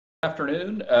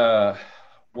Afternoon.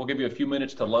 We'll give you a few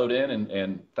minutes to load in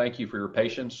and thank you for your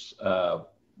patience.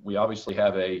 We obviously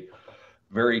have a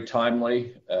very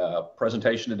timely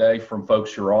presentation today from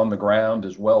folks who are on the ground,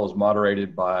 as well as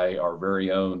moderated by our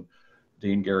very own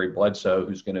Dean Gary Blesoe,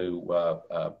 who's going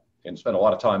to and spend a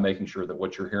lot of time making sure that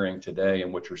what you're hearing today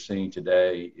and what you're seeing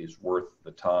today is worth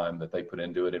the time that they put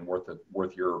into it and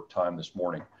worth your time this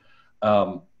morning.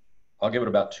 I'll give it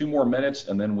about 2 more minutes,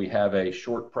 and then we have a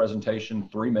short presentation,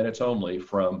 3 minutes only,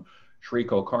 from Shri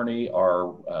Kulkarni,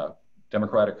 our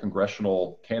Democratic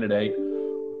congressional candidate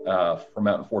from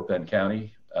out in Fort Bend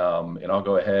County. And I'll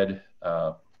go ahead.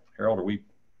 Harold, are we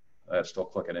still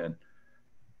clicking in?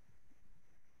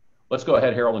 Let's go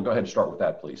ahead, Harold, and go ahead and start with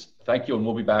that, please. Thank you, and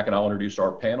we'll be back, and I'll introduce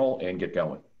our panel and get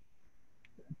going.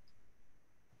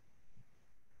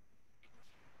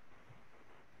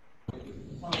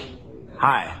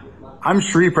 Hi. I'm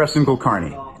Shri Preston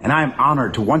Kulkarni, and I am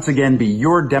honored to once again be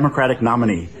your Democratic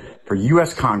nominee for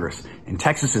U.S. Congress in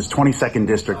Texas's 22nd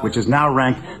District, which is now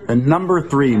ranked the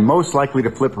 #3 most likely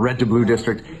to flip red to blue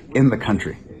district in the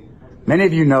country. Many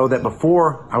of you know that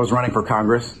before I was running for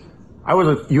Congress, I was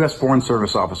a U.S. Foreign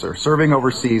Service officer serving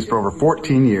overseas for over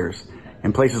 14 years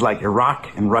in places like Iraq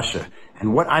and Russia.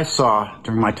 And what I saw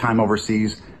during my time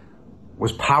overseas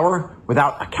was power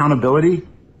without accountability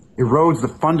erodes the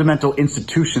fundamental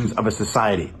institutions of a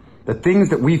society, the things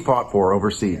that we fought for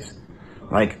overseas,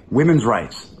 like women's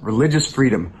rights, religious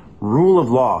freedom, rule of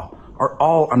law, are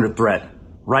all under threat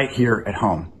right here at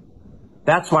home.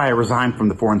 That's why I resigned from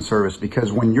the Foreign Service,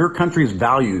 because when your country's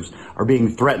values are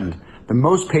being threatened, the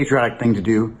most patriotic thing to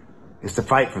do is to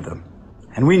fight for them.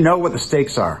 And we know what the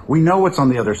stakes are. We know what's on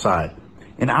the other side.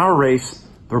 In our race,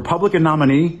 the Republican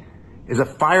nominee is a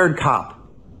fired cop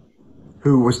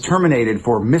who was terminated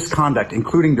for misconduct,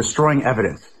 including destroying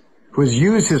evidence, who has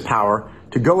used his power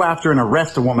to go after and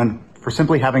arrest a woman for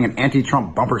simply having an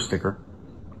anti-Trump bumper sticker.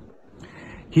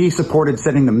 He supported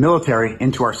sending the military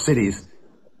into our cities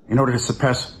in order to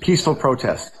suppress peaceful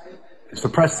protests,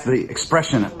 suppress the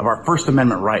expression of our First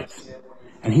Amendment rights.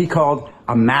 And he called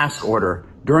a mask order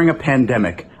during a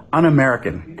pandemic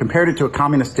un-American, compared it to a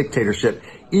communist dictatorship,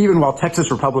 even while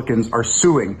Texas Republicans are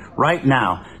suing right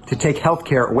now to take health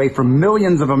care away from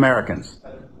millions of Americans.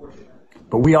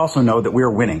 But we also know that we are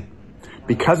winning.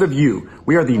 Because of you,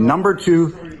 we are the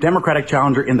 #2 Democratic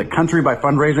challenger in the country by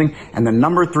fundraising and the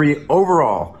 #3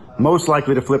 overall most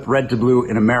likely to flip red to blue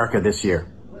in America this year.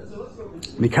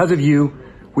 Because of you,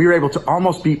 we were able to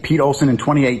almost beat Pete Olson in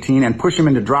 2018 and push him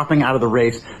into dropping out of the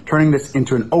race, turning this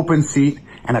into an open seat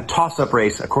and a toss-up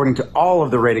race according to all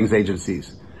of the ratings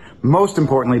agencies. Most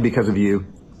importantly, because of you,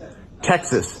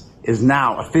 Texas is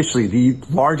now officially the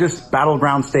largest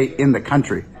battleground state in the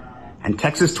country. And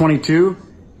Texas 22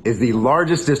 is the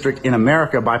largest district in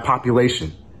America by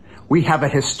population. We have a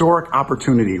historic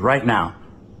opportunity right now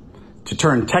to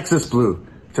turn Texas blue,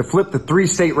 to flip the 3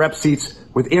 state rep seats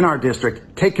within our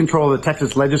district, take control of the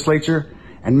Texas legislature,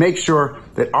 and make sure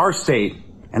that our state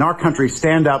and our country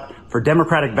stand up for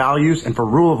democratic values and for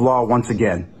rule of law once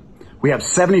again. We have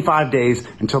 75 days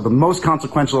until the most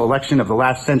consequential election of the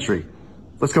last century.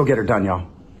 Let's go get her done, y'all.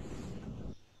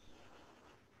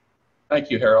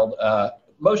 Thank you, Harold.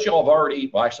 Most of y'all have already,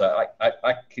 well, actually,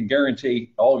 I can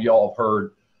guarantee all of y'all have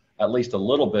heard at least a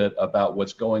little bit about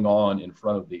what's going on in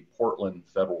front of the Portland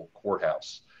Federal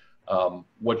Courthouse.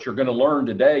 What you're going to learn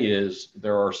today is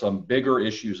there are some bigger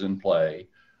issues in play,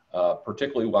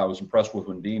 particularly what I was impressed with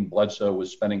when Dean Blesoe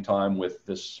was spending time with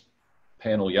this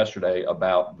panel yesterday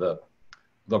about the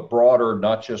broader,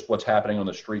 not just what's happening on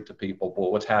the street to people,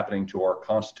 but what's happening to our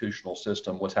constitutional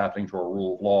system, what's happening to our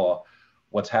rule of law,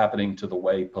 what's happening to the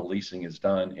way policing is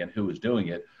done and who is doing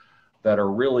it, that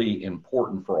are really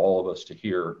important for all of us to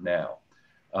hear now.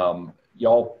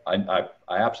 Y'all, I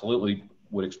absolutely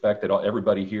would expect that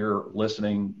everybody here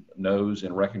listening knows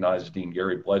and recognizes Dean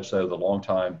Gary Blesoe, the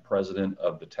longtime president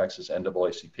of the Texas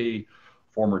NAACP,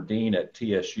 former dean at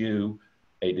TSU,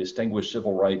 a distinguished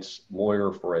civil rights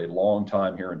lawyer for a long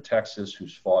time here in Texas,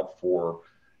 who's fought for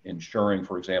ensuring,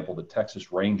 for example, the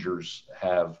Texas Rangers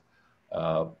have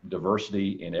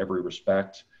diversity in every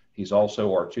respect. He's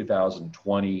also our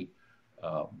 2020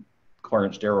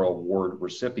 Clarence Darrow Award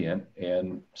recipient,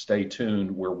 and stay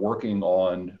tuned, we're working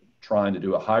on trying to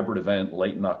do a hybrid event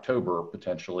late in October,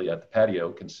 potentially at the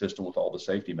patio, consistent with all the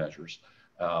safety measures.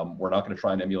 We're not going to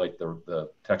try and emulate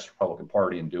the Texas Republican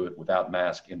Party and do it without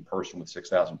masks in person with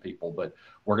 6,000 people, but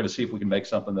we're going to see if we can make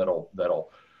something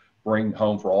that'll bring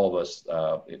home for all of us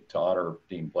to honor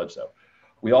Dean Blesoe.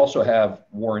 We also have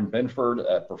Warren Binford,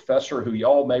 a professor who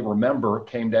y'all may remember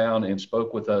came down and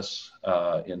spoke with us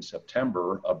in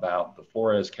September about the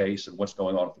Flores case and what's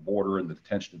going on at the border and the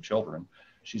detention of children.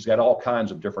 She's got all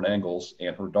kinds of different angles,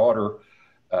 and her daughter,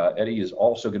 Eddy, is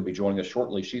also going to be joining us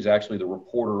shortly. She's actually the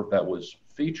reporter that was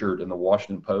featured in the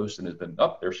Washington Post and has been,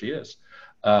 oh, there she is,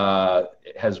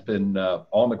 has been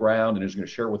on the ground and is going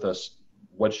to share with us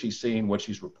what she's seen, what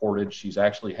she's reported. She's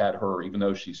actually had her, even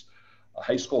though she's a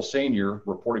high school senior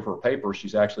reporting for a paper,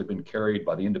 she's actually been carried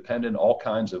by the Independent. All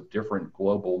kinds of different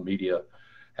global media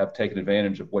have taken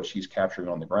advantage of what she's capturing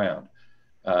on the ground.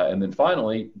 And then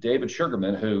finally, David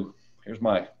Sugerman, who, here's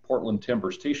my Portland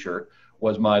Timbers t-shirt,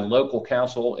 was my local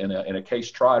counsel in a case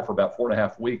tried for about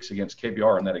 4.5 weeks against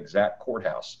KBR in that exact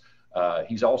courthouse.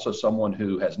 He's also someone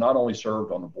who has not only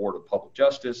served on the Board of Public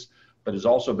Justice, but has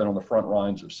also been on the front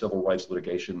lines of civil rights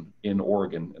litigation in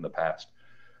Oregon in the past.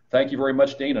 Thank you very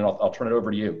much, Dean, and I'll turn it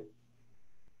over to you.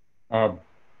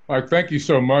 Mike, thank you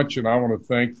so much, and I want to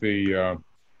thank the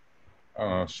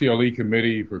CLE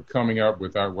committee for coming up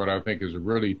with what I think is a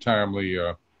really timely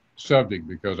subject,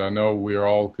 because I know we are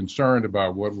all concerned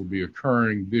about what will be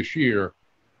occurring this year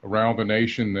around the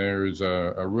nation. There's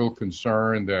a real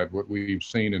concern that what we've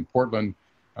seen in Portland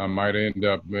might end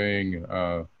up being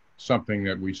something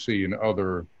that we see in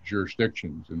other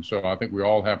jurisdictions. And so I think we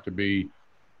all have to be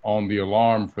on the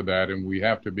alarm for that, and we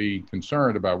have to be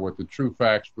concerned about what the true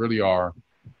facts really are,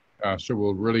 so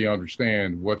we'll really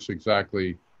understand what's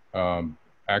exactly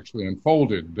actually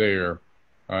unfolded there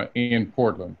in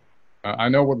Portland. I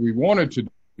know what we wanted to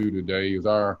do today is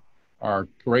our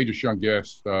courageous young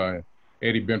guest,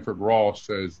 Eddy Binford-Ross,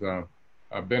 has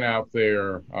been out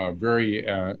there very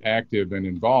active and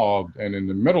involved and in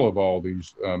the middle of all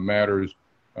these matters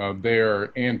there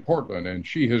in Portland. And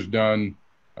she has done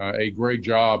a great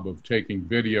job of taking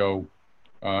video,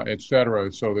 et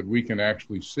cetera, so that we can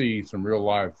actually see some real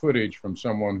live footage from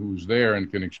someone who's there and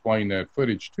can explain that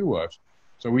footage to us.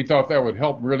 So we thought that would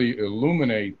help really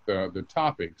illuminate the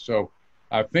topic. So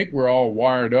I think we're all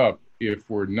wired up, if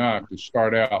we're not, to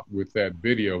start out with that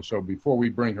video. So before we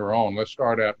bring her on, let's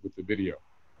start out with the video.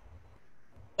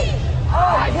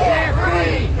 I can't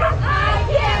breathe! I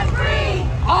can't breathe!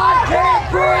 I can't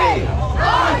breathe!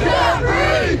 I can't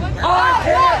breathe! I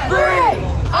can't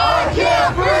breathe! I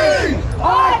can't breathe!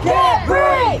 I can't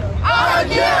breathe! I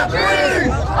can't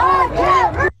breathe! I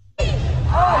can't breathe!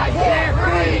 I can't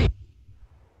breathe!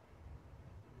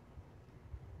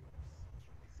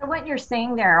 So what you're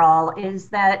seeing there all is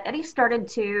that Eddy started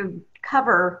to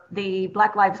cover the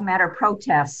Black Lives Matter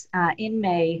protests in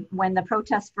May when the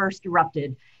protests first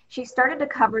erupted. She started to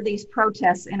cover these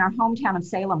protests in our hometown of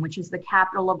Salem, which is the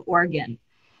capital of Oregon.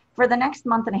 For the next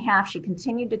month and a half, she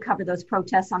continued to cover those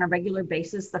protests on a regular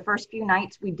basis. The first few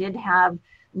nights, we did have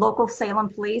local Salem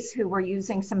police who were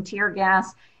using some tear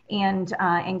gas and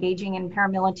engaging in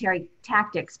paramilitary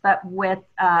tactics, but with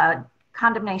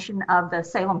condemnation of the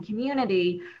Salem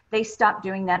community, they stopped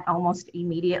doing that almost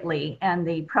immediately, and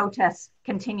the protests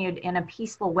continued in a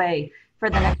peaceful way for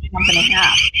the next month and a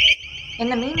half. In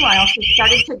the meanwhile, she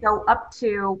started to go up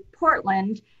to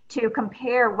Portland to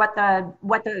compare what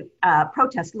the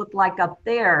protests looked like up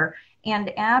there. And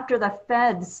after the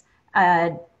feds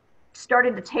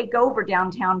started to take over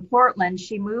downtown Portland,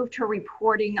 she moved her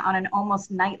reporting on an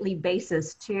almost nightly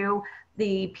basis to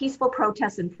the peaceful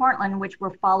protests in Portland, which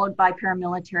were followed by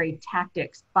paramilitary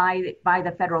tactics by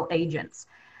the federal agents.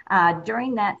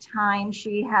 During that time,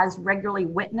 she has regularly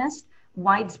witnessed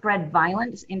widespread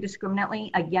violence indiscriminately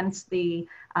against the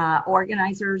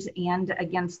organizers and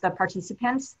against the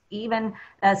participants. Even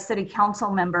a city council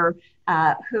member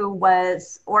who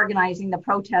was organizing the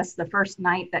protests the first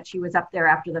night that she was up there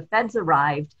after the feds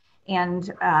arrived,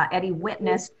 and Eddy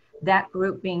witnessed that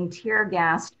group being tear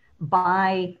gassed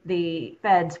by the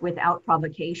feds without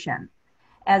provocation.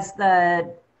 As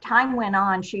the time went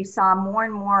on, she saw more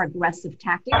and more aggressive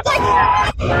tactics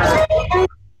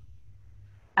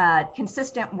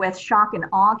consistent with shock and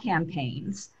awe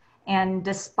campaigns. And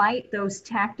despite those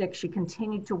tactics, she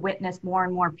continued to witness more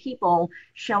and more people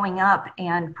showing up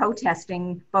and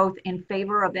protesting, both in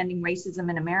favor of ending racism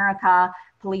in America,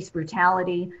 police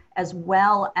brutality, as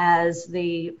well as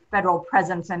the federal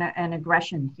presence and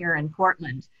aggression here in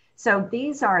Portland. So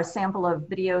these are a sample of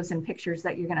videos and pictures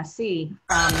that you're going to see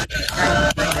from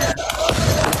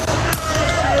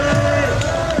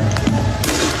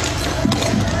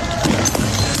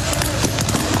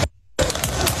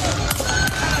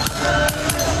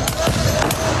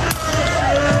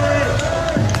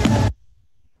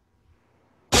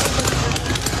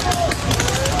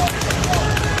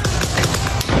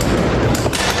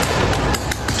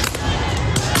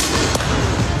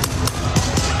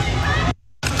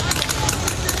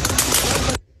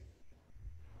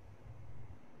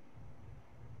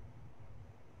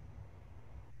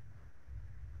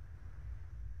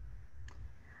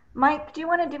Mike, do you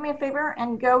want to do me a favor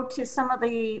and go to some of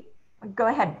the, go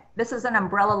ahead. This is an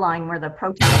umbrella line where the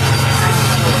protesters.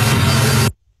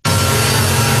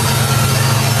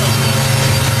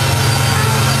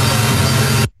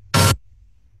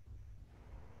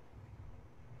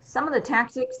 Some of the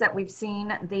tactics that we've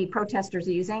seen the protesters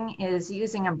using is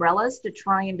using umbrellas to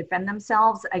try and defend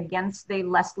themselves against the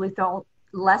less lethal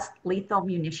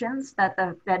munitions that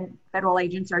the federal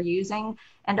agents are using.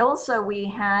 And also we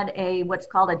had what's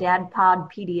called a dad pod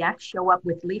PDX show up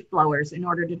with leaf blowers in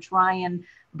order to try and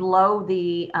blow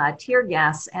the tear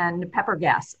gas and pepper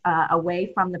gas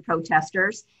away from the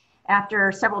protesters.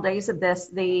 After several days of this,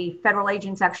 the federal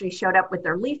agents actually showed up with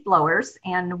their leaf blowers,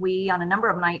 and we on a number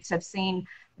of nights have seen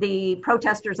the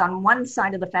protesters on one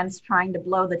side of the fence trying to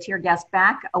blow the tear gas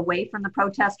back away from the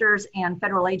protesters, and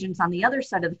federal agents on the other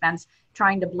side of the fence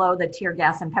trying to blow the tear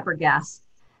gas and pepper gas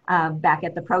back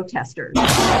at the protesters.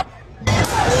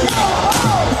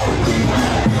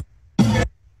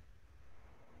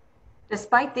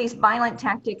 Despite these violent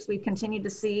tactics, we've continued to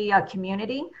see a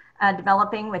community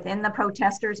developing within the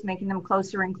protesters, making them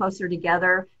closer and closer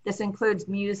together. This includes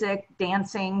music,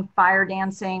 dancing, fire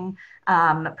dancing,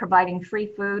 providing free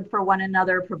food for one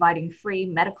another, providing free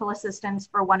medical assistance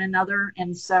for one another.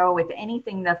 And so if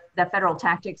anything, the federal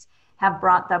tactics have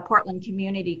brought the Portland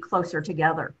community closer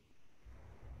together.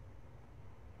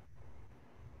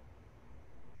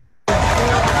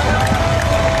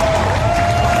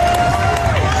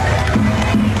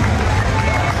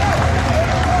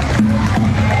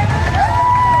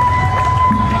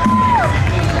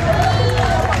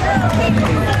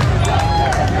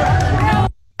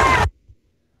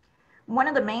 One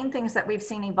of the main things that we've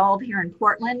seen evolve here in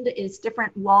Portland is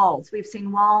different walls. We've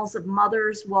seen walls of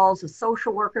mothers, walls of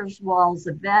social workers, walls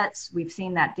of vets. We've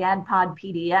seen that dad pod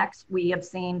PDX. We have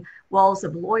seen walls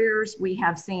of lawyers. We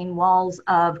have seen walls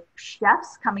of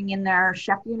chefs coming in their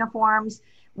chef uniforms.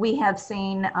 We have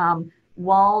seen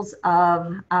walls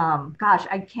of, gosh,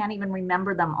 I can't even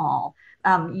remember them all.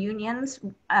 Unions,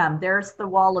 there's the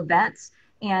wall of vets.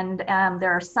 And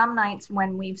there are some nights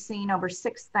when we've seen over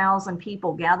 6,000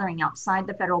 people gathering outside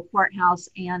the federal courthouse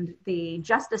and the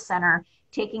Justice Center,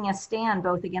 taking a stand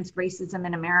both against racism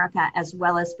in America as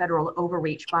well as federal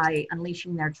overreach by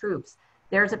unleashing their troops.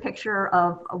 There's a picture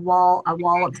of a wall of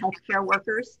healthcare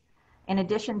workers. In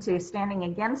addition to standing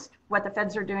against what the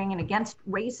feds are doing and against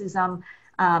racism,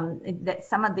 that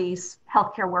some of these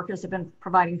healthcare workers have been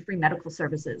providing free medical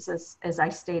services, as I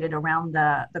stated, around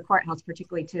the courthouse,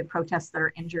 particularly to protests that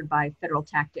are injured by federal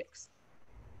tactics.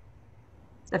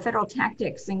 The federal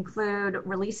tactics include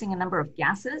releasing a number of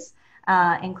gases,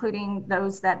 including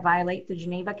those that violate the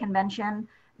Geneva Convention.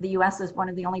 The US is one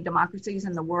of the only democracies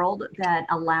in the world that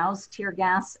allows tear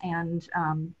gas and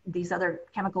these other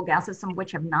chemical gases, some of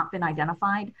which have not been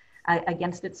identified,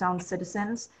 against its own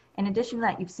citizens. In addition to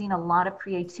that, you've seen a lot of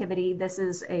creativity. This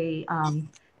is a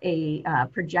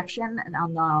projection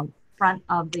on the front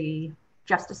of the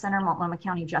Justice Center, Multnomah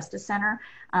County Justice Center.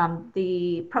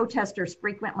 The protesters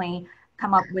frequently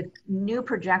come up with new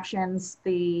projections.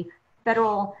 The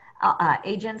federal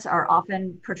agents are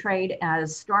often portrayed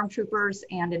as stormtroopers,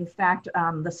 and in fact,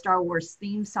 the Star Wars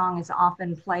theme song is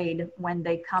often played when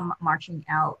they come marching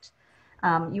out.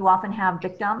 You often have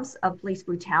victims of police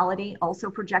brutality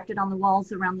also projected on the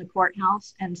walls around the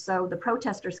courthouse. And so the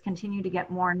protesters continue to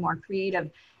get more and more creative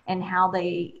in how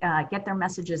they get their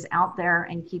messages out there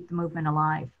and keep the movement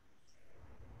alive.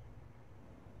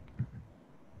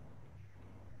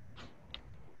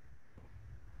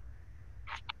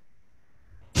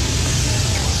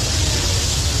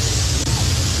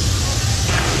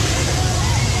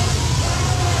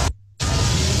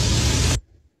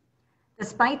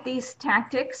 Despite these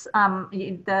tactics,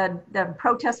 the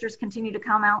protesters continue to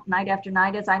come out night after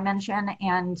night, as I mentioned,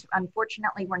 and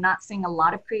unfortunately, we're not seeing a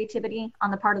lot of creativity on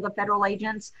the part of the federal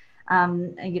agents.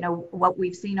 You know, what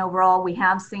we've seen overall, we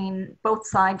have seen both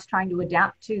sides trying to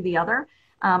adapt to the other,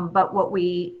 but what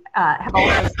we have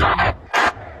also seen.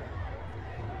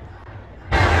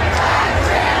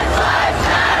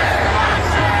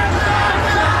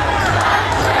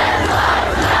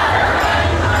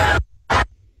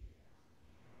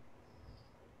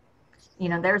 You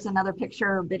know, there's another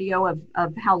picture or video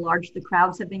of how large the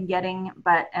crowds have been getting.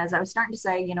 But as I was starting to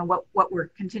say, you know, what we're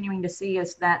continuing to see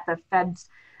is that the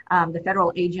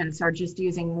federal agents are just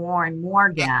using more and more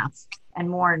gas and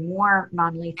more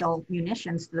non-lethal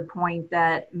munitions, to the point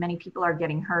that many people are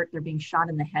getting hurt. They're being shot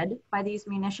in the head by these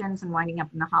munitions and winding up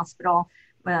in the hospital.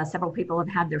 Several people have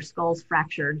had their skulls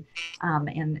fractured.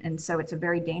 And so it's a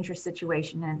very dangerous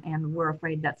situation, and we're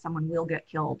afraid that someone will get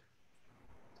killed.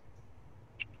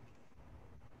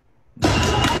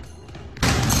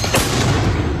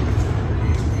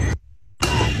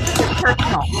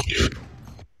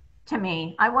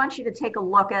 me, I want you to take a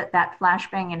look at that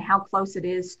flashbang and how close it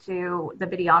is to the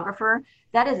videographer.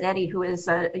 That is Eddy, who is,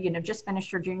 just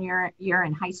finished her junior year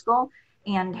in high school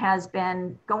and has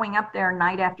been going up there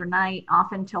night after night,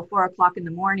 often till 4 o'clock in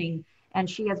the morning. And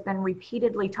she has been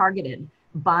repeatedly targeted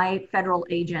by federal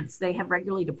agents. They have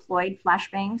regularly deployed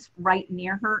flashbangs right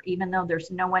near her, even though there's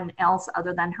no one else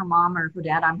other than her mom or her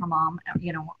dad. I'm her mom,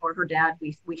 or her dad.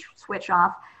 We switch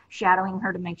off, shadowing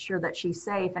her to make sure that she's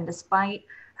safe. And despite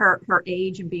her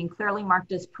age and being clearly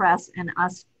marked as press and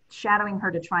us shadowing her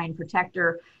to try and protect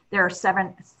her, there are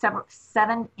seven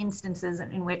instances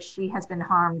in which she has been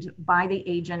harmed by the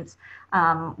agents.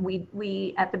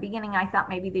 We at the beginning, I thought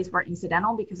maybe these were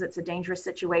incidental because it's a dangerous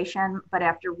situation, but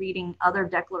after reading other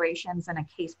declarations and a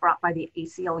case brought by the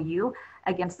ACLU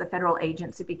against the federal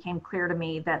agents, it became clear to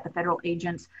me that the federal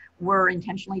agents were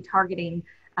intentionally targeting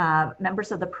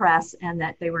members of the press and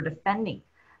that they were defending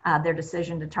their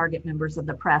decision to target members of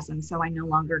the press. And so I no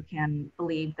longer can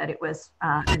believe that it was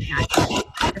an accident.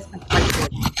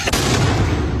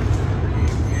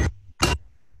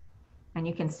 And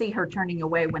you can see her turning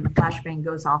away when the flashbang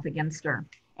goes off against her.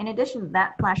 In addition to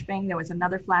that flashbang, there was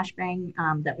another flashbang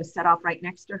that was set off right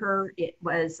next to her.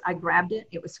 I grabbed it.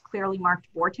 It was clearly marked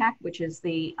BORTAC, which is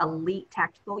the elite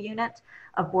tactical unit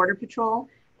of Border Patrol.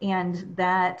 And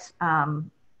that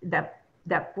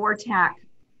BORTAC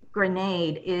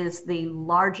grenade is the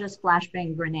largest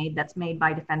flashbang grenade that's made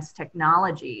by Defense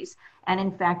Technologies. And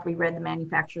in fact, we read the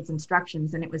manufacturer's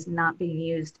instructions and it was not being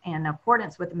used in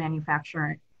accordance with the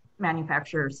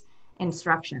manufacturer's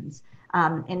instructions.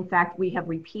 In fact, we have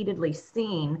repeatedly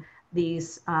seen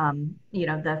these,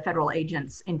 the federal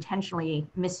agents intentionally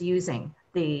misusing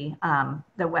the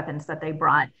weapons that they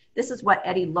brought. This is what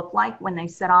Eddy looked like when they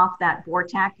set off that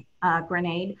BORTAC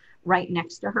grenade right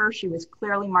next to her. She was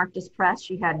clearly marked as press.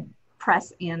 She had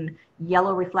press in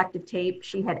yellow reflective tape.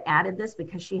 She had added this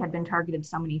because she had been targeted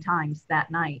so many times that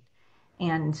night.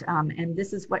 And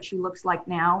this is what she looks like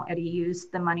now. Eddy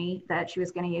used the money that she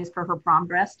was going to use for her prom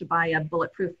dress to buy a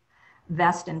bulletproof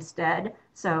vest instead.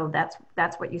 So that's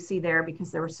what you see there,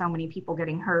 because there were so many people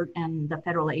getting hurt and the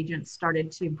federal agents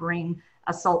started to bring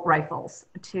assault rifles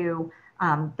to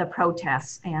the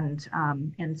protests. And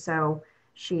so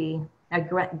she,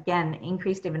 again,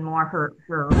 increased even more her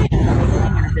labeling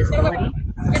and her visibility,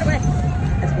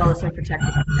 as well as her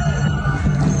protective.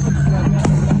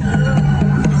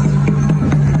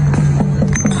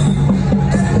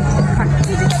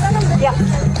 Yeah,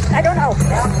 I don't know.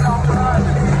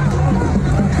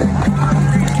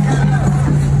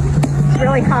 It's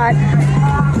really hot.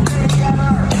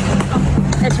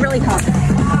 It's really hot.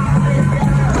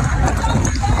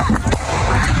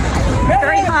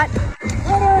 Very hot.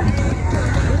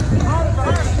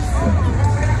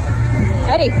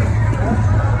 Eddy,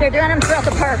 they're doing them throughout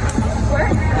the park.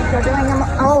 They're doing them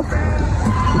all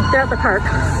throughout the park.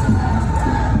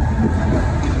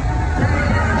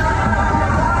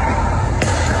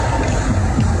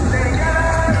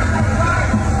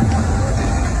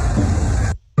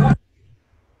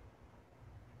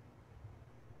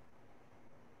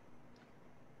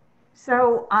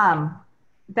 So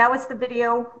that was the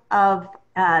video of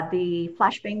the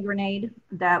flashbang grenade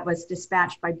that was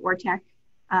dispatched by BORTAC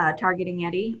targeting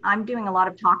Eddy. I'm doing a lot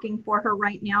of talking for her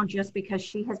right now just because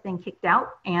she has been kicked out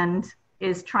and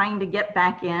is trying to get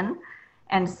back in.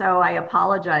 And so I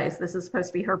apologize. This is supposed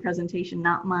to be her presentation,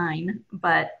 not mine.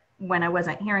 But when I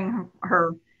wasn't hearing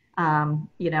her,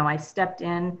 I stepped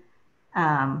in.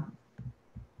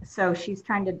 So she's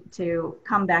trying to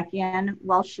come back in.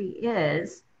 While she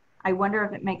is, I wonder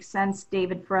if it makes sense,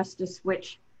 David, for us to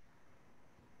switch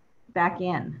back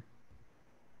in.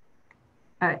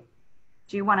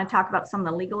 Do you want to talk about some of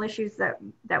the legal issues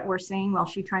that we're seeing while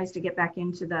she tries to get back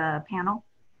into the panel?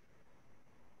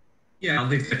 Yeah, I'll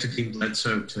leave that to Dean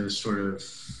Blesoe to sort of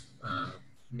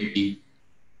maybe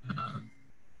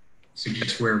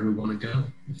suggest where we want to go,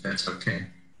 if that's okay.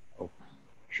 Oh,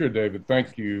 sure, David.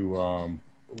 Thank you.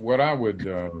 What I would,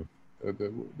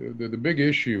 the big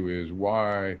issue is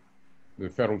why the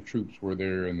federal troops were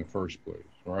there in the first place,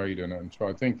 right? And so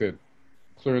I think that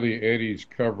clearly Eddy's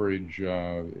coverage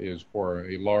is for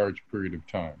a large period of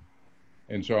time.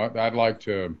 And so I'd like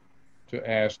to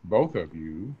ask both of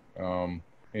you,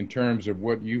 in terms of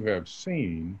what you have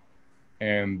seen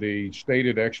and the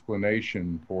stated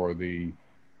explanation for the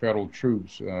federal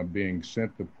troops being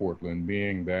sent to Portland,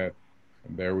 being that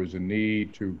there was a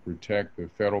need to protect the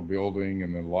federal building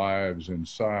and the lives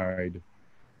inside.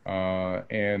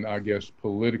 And I guess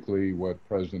politically what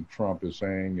President Trump is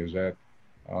saying is that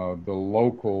the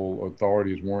local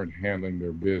authorities weren't handling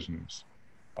their business.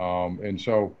 And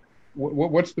so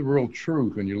what's the real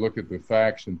truth when you look at the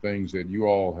facts and things that you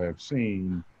all have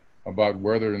seen about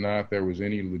whether or not there was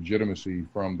any legitimacy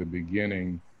from the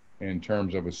beginning in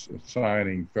terms of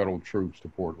assigning federal troops to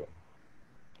Portland?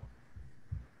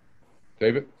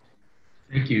 David?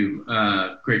 Thank you.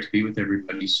 Great to be with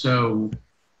everybody. So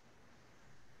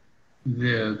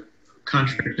the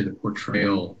contrary to the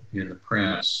portrayal in the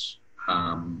press,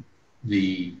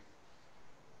 the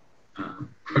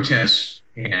protests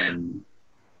and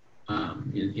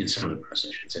in some of the press,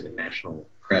 I should say, the national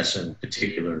press and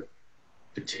particular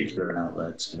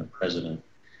outlets and the president,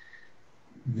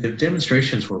 the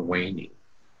demonstrations were waning.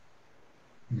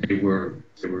 There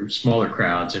were smaller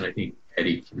crowds, and I think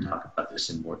Eddy can talk about this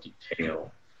in more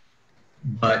detail.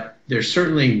 But there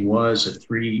certainly was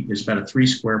there's about a 3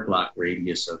 square block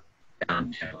radius of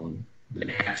downtown,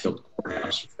 the Hatfield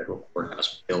Courthouse, federal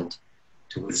courthouse, built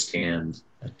to withstand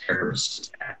a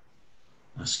terrorist attack.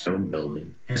 A stone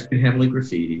building has been heavily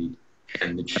graffitied,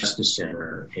 and the Justice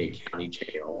Center, a county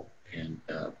jail, and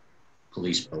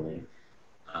police building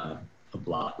a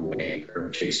block away or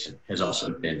adjacent has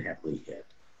also been heavily hit.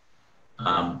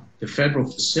 The federal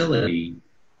facility,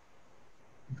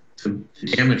 the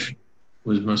damage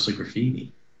was mostly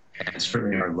graffiti, and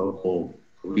certainly our local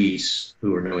police,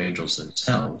 who are no angels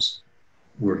themselves,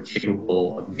 were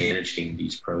capable of managing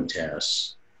these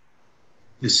protests.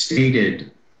 The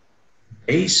stated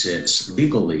basis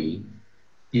legally,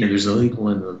 there's the legal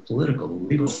and the political. The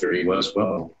legal theory was,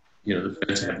 well, the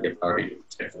feds have the authority to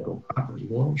protect federal property.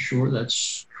 Well, sure,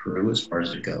 that's true as far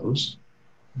as it goes.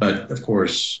 But of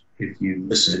course, if you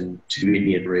listen to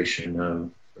any iteration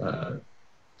of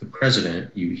the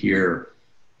president, you hear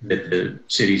that the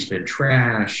city's been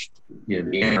trashed,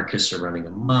 the anarchists are running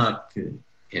amok,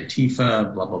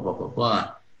 Antifa, blah, blah, blah, blah,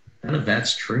 blah. None of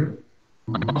that's true.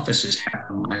 My office is half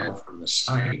a mile from the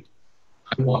site.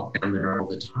 I walk down there all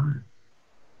the time.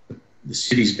 The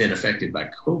city's been affected by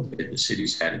COVID. The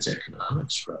city's had its economic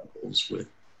struggles with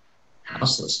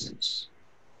houselessness.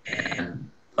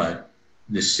 But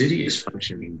the city is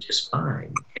functioning just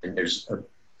fine. And there's a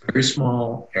very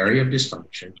small area of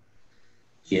dysfunction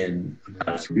in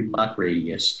about a 3 block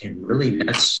radius. And really,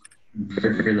 that's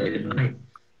very, very late at night.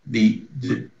 The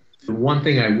one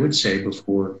thing I would say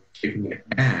before kicking it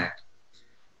back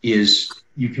is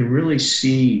you can really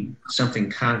see something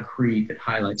concrete that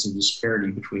highlights a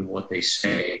disparity between what they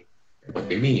say and what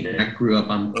they mean. And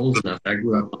I'm old enough, I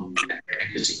grew up on that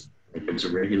magazine. It was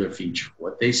a regular feature.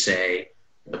 What they say,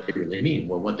 what they really mean.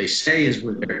 Well, what they say is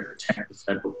we're there to protect the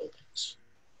federal buildings.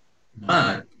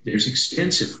 But there's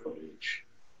extensive footage,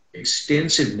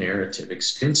 extensive narrative,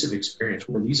 extensive experience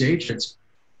where these agents,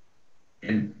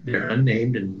 and they're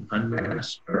unnamed and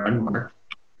unmasked or unmarked,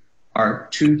 are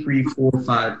 2, 3, 4,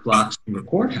 5 blocks from the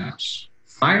courthouse,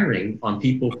 firing on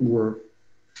people who were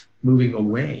moving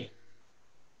away.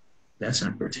 That's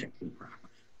not protecting property.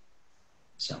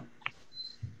 So,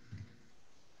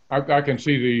 I can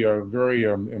see the very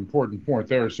important point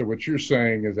there. So what you're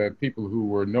saying is that people who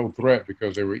were no threat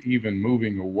because they were even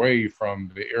moving away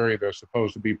from the area they're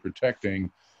supposed to be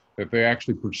protecting, that they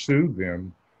actually pursued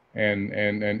them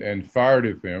and fired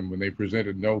at them when they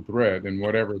presented no threat, and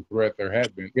whatever threat there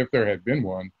had been, if there had been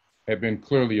one, had been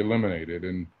clearly eliminated.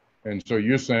 And so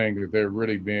you're saying that they're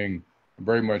really being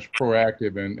very much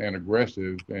proactive and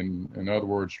aggressive, and in other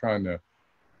words, trying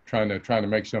to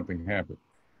make something happen.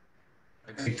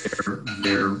 I think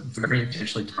they're very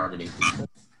intentionally targeting people,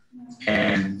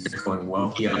 and they're going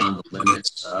well beyond the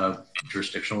limits of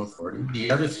jurisdictional authority.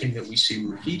 The other thing that we see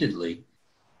repeatedly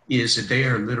is that they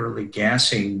are literally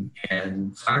gassing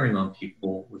and firing on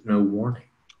people with no warning,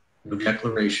 no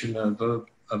declaration of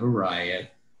a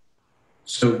riot.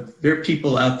 So there are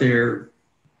people out there,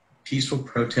 peaceful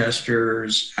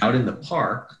protesters out in the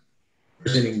park,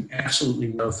 presenting absolutely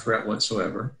no threat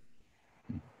whatsoever.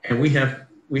 And we have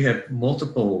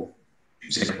multiple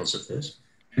examples of this,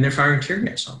 and they're firing tear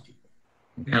gas on people.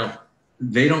 Now,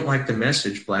 they don't like the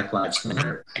message Black Lives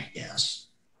Matter, I guess,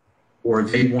 or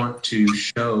they want to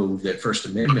show that First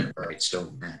Amendment rights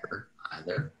don't matter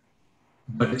either.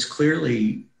 But it's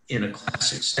clearly in a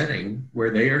classic setting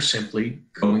where they are simply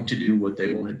going to do what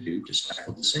they want to do to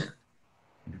stifle dissent.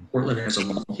 Portland has a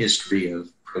long history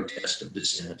of protest of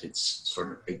dissent. It's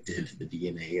sort of baked into the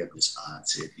DNA of this odd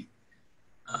city.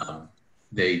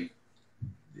 They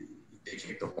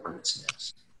take the hornet's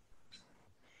nest.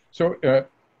 So,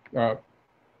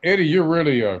 Eddy, you're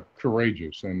really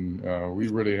courageous, and we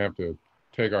really have to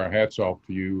take our hats off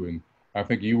to you. And I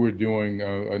think you were doing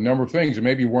a number of things, and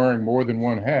maybe wearing more than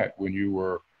one hat when you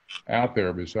were out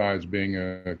there, besides being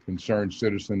a concerned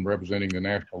citizen representing the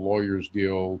National Lawyers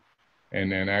Guild,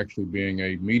 and actually being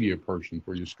a media person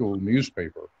for your school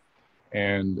newspaper.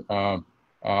 And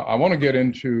I want to get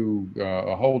into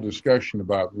a whole discussion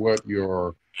about what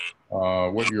your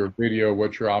video,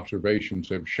 what your observations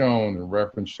have shown in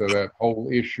reference to that whole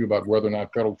issue about whether or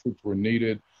not federal troops were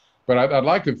needed. But I'd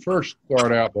like to first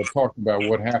start out by talking about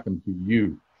what happened to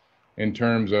you in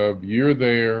terms of you're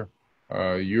there,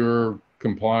 you're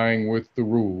complying with the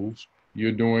rules,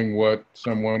 you're doing what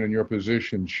someone in your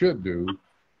position should do,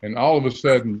 and all of a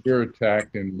sudden you're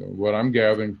attacked, and what I'm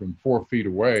gathering from 4 feet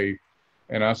away.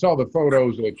 And I saw the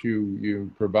photos that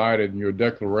you provided in your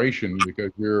declaration,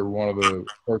 because you're one of the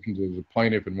persons as a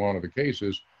plaintiff in one of the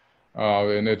cases.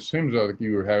 And it seems like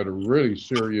you had a really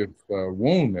serious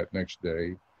wound that next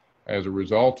day as a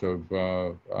result of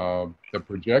the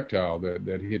projectile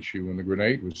that hit you when the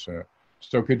grenade was sent.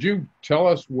 So could you tell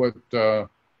us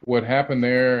what happened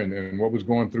there, and what was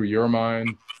going through your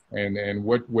mind, and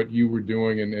what you were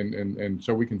doing, and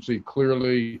so we can see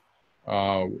clearly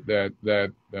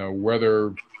that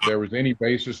whether there was any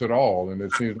basis at all, and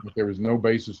it seems like there was no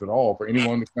basis at all for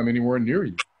anyone to come anywhere near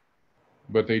you,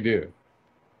 but they did.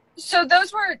 So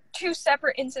those were 2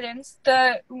 separate incidents.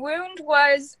 The wound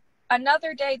was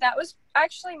another day. That was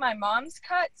actually my mom's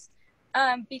cuts,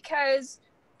 because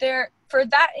for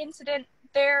that incident,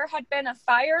 there had been a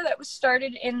fire that was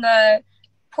started in the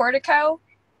portico,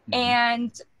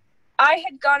 and I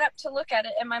had gone up to look at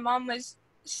it, and my mom was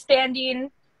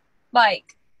standing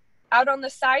like out on the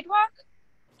sidewalk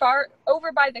far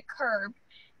over by the curb,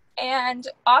 and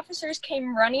officers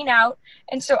came running out.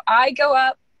 And so I go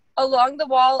up along the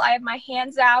wall. I have my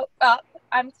hands up.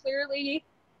 I'm clearly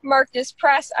marked as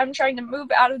press. I'm trying to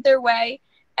move out of their way,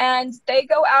 and they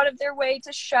go out of their way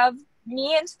to shove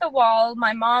me into the wall,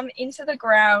 my mom into the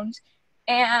ground,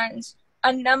 and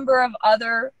a number of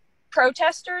other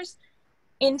protesters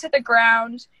into the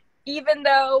ground, even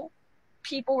though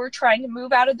people were trying to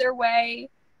move out of their way.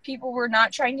 People were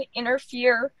not trying to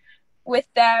interfere with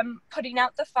them putting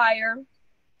out the fire.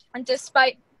 And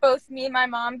despite both me and my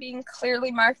mom being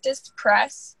clearly marked as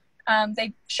press,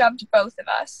 they shoved both of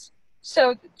us.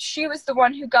 So she was the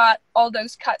one who got all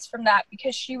those cuts from that,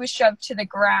 because she was shoved to the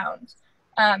ground,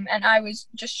 and I was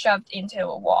just shoved into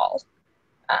a wall.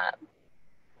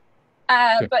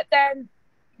 But then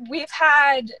we've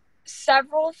had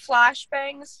several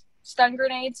flashbangs, stun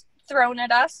grenades thrown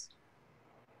at us,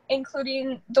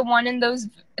 including the ones in those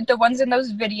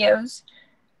videos,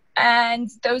 and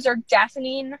those are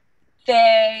deafening.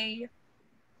 They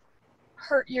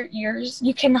hurt your ears.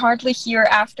 You can hardly hear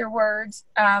afterwards.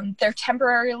 They're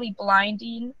temporarily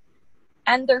blinding,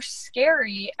 and they're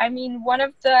scary. I mean, one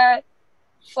of the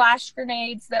stun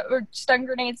grenades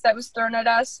that was thrown at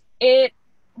us, it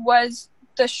was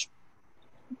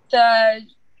the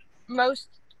most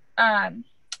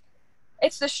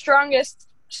it's the strongest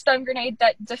stun grenade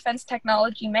that defense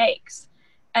technology makes,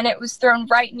 and it was thrown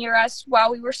right near us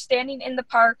while we were standing in the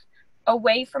park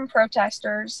away from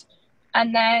protesters,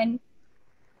 and then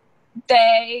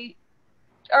they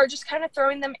are just kind of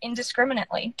throwing them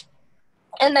indiscriminately.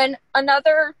 And then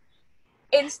another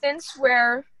instance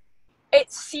where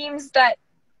it seems that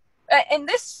in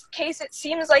this case it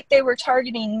seems like they were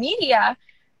targeting media.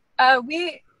 I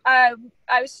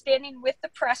was standing with the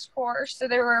press corps, so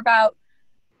there were about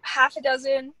half a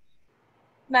dozen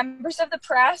members of the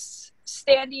press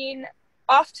standing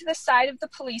off to the side of the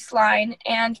police line,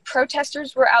 and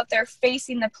protesters were out there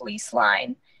facing the police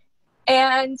line.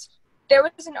 And there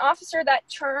was an officer that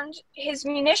turned his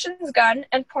munitions gun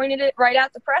and pointed it right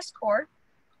at the press corps,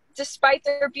 despite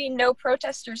there being no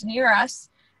protesters near us.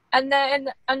 And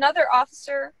then another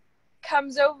officer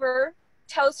comes over,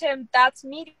 tells him, "That's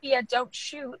media, don't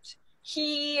shoot."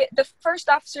 The first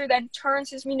officer then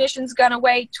turns his munitions gun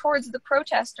away towards the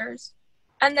protesters,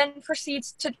 and then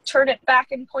proceeds to turn it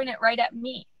back and point it right at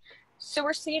me. So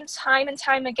we're seeing time and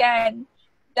time again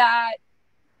that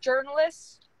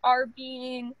journalists are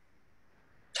being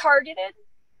targeted,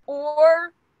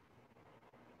 or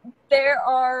they're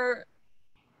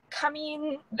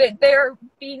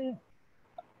being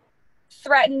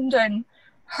threatened and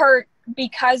hurt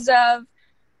because of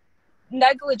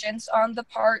negligence on the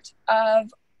part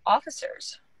of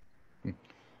officers.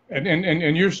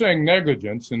 And you're saying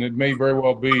negligence, and it may very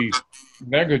well be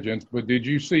negligence, but did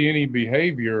you see any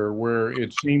behavior where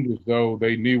it seemed as though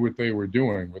they knew what they were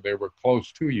doing, where they were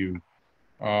close to you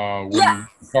when you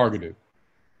targeted?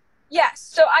 Yes.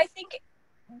 So I think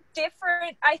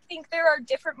there are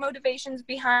different motivations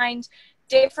behind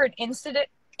different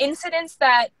incidents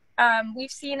that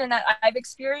we've seen and that I've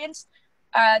experienced.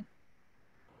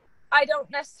 I don't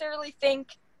necessarily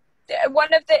think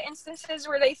one of the instances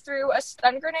where they threw a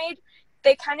stun grenade,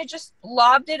 they kind of just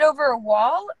lobbed it over a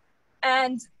wall,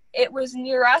 and it was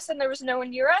near us and there was no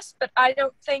one near us. But I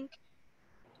don't think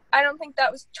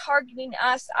that was targeting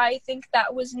us. I think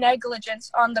that was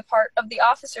negligence on the part of the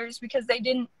officers, because they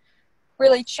didn't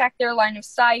really check their line of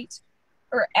sight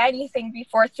or anything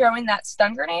before throwing that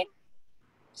stun grenade.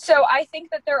 So I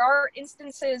think that there are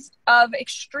instances of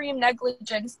extreme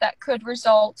negligence that could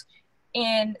result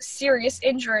in serious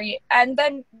injury. And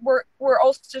then we're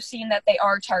also seeing that they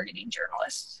are targeting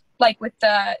journalists, like with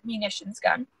the munitions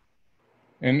gun.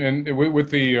 And with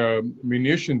the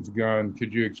munitions gun,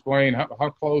 could you explain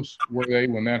how close were they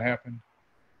when that happened?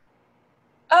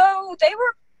 Oh,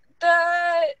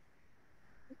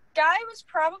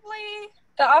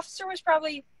 the officer was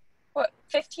probably,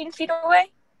 15 feet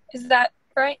away? Is that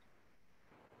right?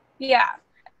 Yeah.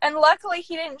 And luckily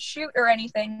he didn't shoot or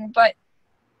anything, but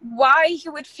why he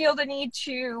would feel the need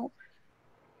to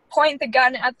point the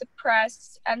gun at the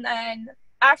press and then,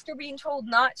 after being told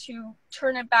not to,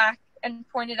 turn it back and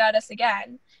point it at us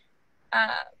again,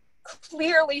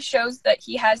 clearly shows that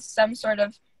he has some sort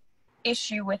of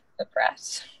issue with the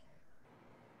press.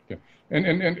 Yeah.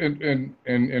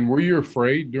 And were you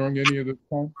afraid during any of this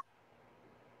time?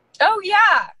 Oh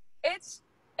yeah,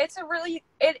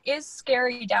 it is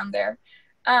scary down there.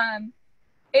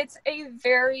 It's a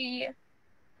very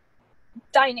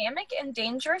dynamic and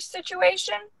dangerous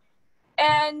situation,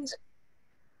 and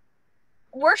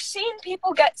we're seeing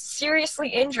people get seriously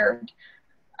injured.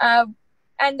 And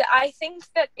I think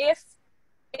that if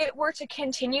it were to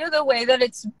continue the way that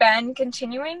it's been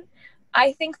continuing,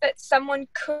 I think that someone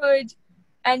could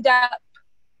end up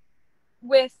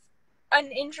with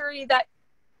an injury that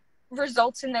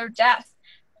results in their death,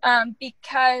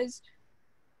 because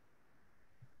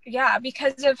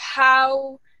of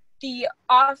how the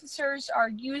officers are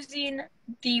using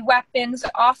the weapons,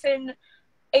 often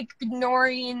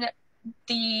ignoring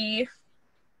the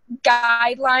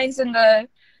guidelines and the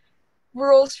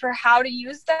rules for how to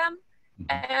use them.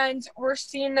 And we're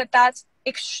seeing that that's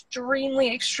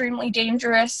extremely, extremely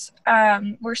dangerous.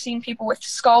 We're seeing people with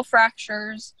skull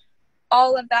fractures,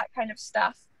 all of that kind of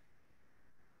stuff.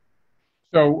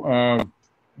 So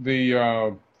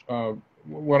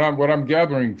what I'm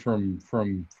gathering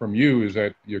from you is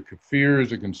that your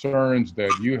fears and concerns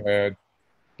that you had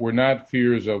were not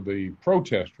fears of the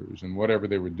protesters and whatever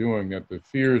they were doing, that the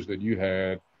fears that you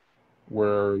had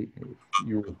were,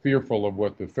 you were fearful of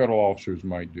what the federal officers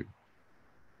might do.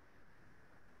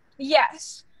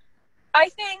 Yes. I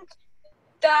think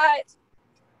that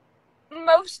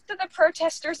most of the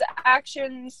protesters'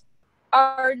 actions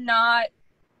are not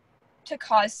to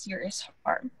cause serious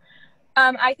harm.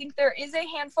 I think there is a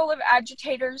handful of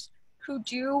agitators who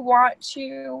do want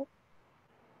to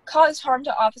cause harm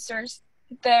to officers.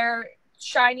 They're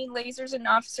shining lasers in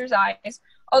officers' eyes,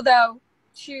 although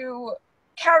to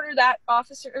counter that,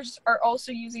 officers are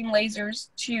also using lasers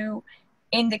to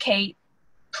indicate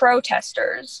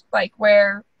protesters, like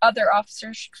where other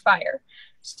officers should fire.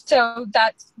 So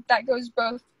that goes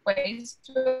both ways.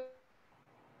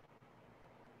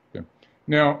 Okay.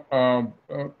 Now,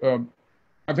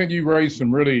 I think you raised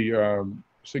some really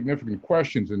significant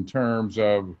questions in terms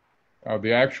of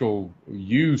the actual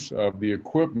use of the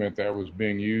equipment that was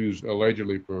being used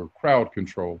allegedly for crowd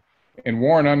control. And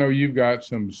Warren, I know you've got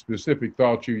some specific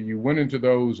thoughts. You went into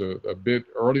those a bit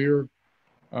earlier,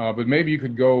 but maybe you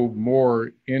could go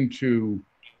more into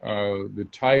the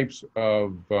types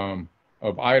of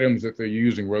items that they're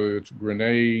using, whether it's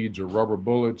grenades or rubber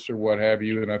bullets or what have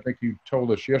you. And I think you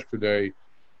told us yesterday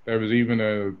there was even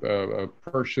a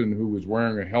person who was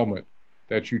wearing a helmet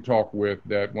that you talked with,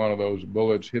 that one of those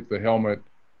bullets hit the helmet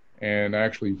and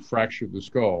actually fractured the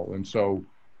skull. And so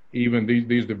even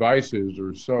these devices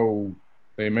are so,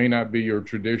 they may not be your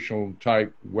traditional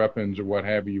type weapons or what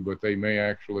have you, but they may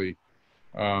actually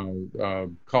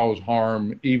cause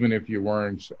harm even if you're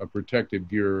wearing a protective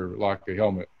gear like a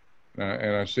helmet.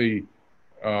 And I see,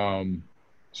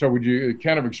 so would you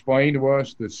kind of explain to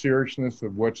us the seriousness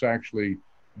of what's actually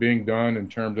being done in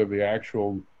terms of the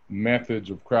actual methods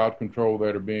of crowd control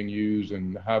that are being used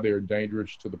and how they're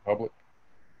dangerous to the public?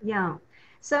 Yeah.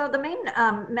 So the main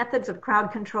methods of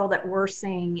crowd control that we're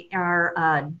seeing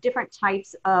are different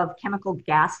types of chemical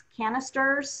gas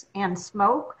canisters and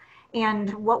smoke.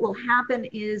 And what will happen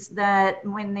is that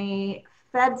when the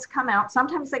feds come out,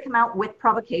 sometimes they come out with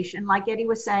provocation. Like Eddie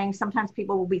was saying, sometimes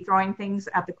people will be throwing things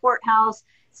at the courthouse.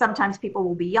 Sometimes people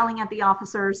will be yelling at the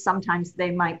officers. Sometimes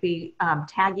they might be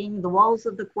tagging the walls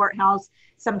of the courthouse.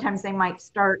 Sometimes they might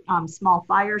start small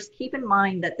fires. Keep in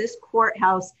mind that this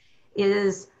courthouse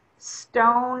is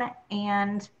stone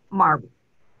and marble,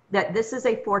 that this is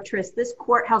a fortress. This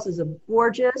courthouse is a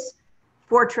gorgeous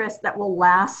fortress that will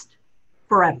last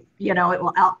forever. You know, it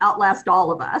will outlast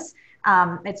all of us.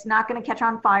 It's not going to catch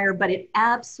on fire, but it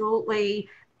absolutely,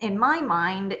 in my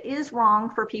mind, is wrong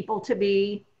for people to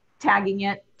be tagging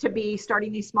it, to be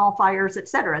starting these small fires, et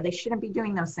cetera. They shouldn't be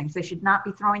doing those things. They should not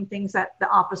be throwing things at the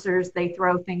officers. They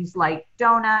throw things like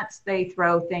donuts. They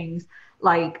throw things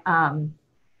like,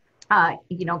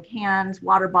 you know, cans,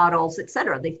 water bottles, et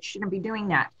cetera. They shouldn't be doing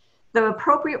that. The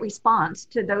appropriate response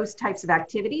to those types of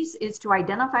activities is to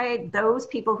identify those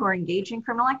people who are engaged in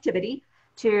criminal activity,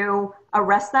 to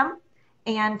arrest them,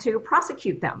 and to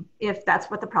prosecute them if that's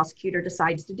what the prosecutor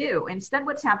decides to do. Instead,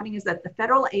 what's happening is that the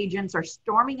federal agents are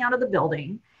storming out of the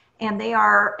building, and they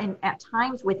are, at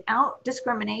times without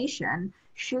discrimination,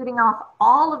 shooting off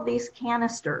all of these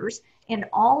canisters in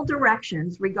all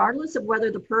directions, regardless of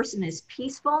whether the person is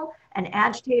peaceful, an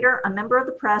agitator, a member of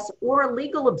the press, or a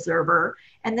legal observer.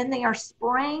 And then they are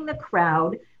spraying the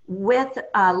crowd with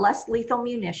less lethal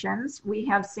munitions. We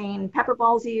have seen pepper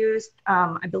balls used,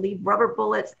 I believe rubber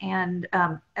bullets and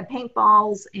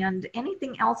paintballs, and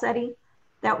anything else, Eddie,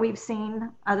 that we've seen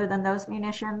other than those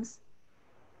munitions?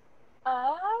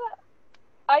 I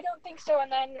don't think so.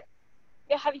 And then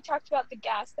have you talked about the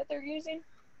gas that they're using?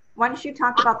 Why don't you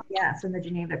talk about the gas in the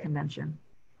Geneva Convention?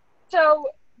 So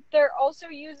they're also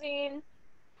using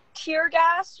tear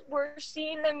gas. We're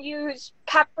seeing them use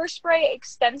pepper spray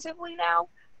extensively now.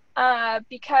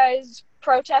 Because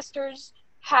protesters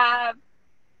have,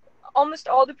 almost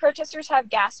all the protesters have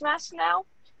gas masks now.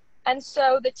 And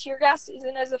so the tear gas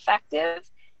isn't as effective.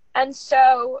 And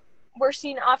so we're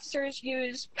seeing officers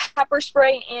use pepper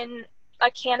spray in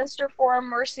a canister form.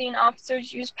 We're seeing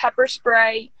officers use pepper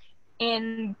spray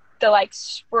in the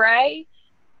spray.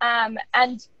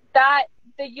 And that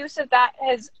the use of that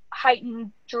has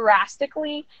heightened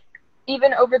drastically,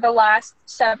 even over the last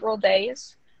several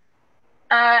days.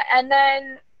 And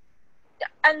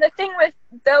the thing with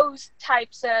those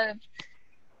types of,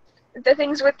 the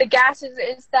things with the gases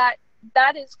is that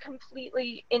is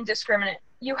completely indiscriminate.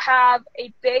 You have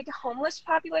a big homeless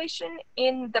population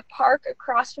in the park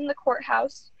across from the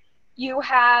courthouse. You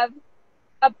have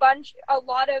a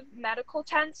lot of medical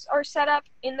tents are set up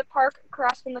in the park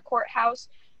across from the courthouse.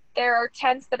 There are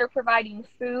tents that are providing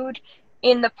food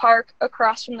in the park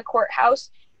across from the courthouse.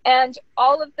 And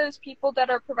all of those people that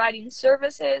are providing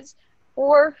services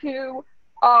or who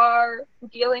are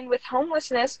dealing with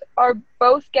homelessness are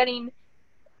both feeling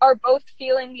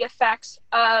the effects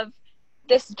of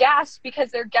this gas,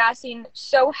 because they're gassing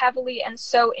so heavily and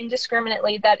so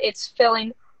indiscriminately that it's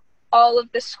filling all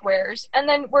of the squares. And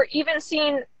then we're even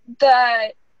seeing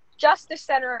the Justice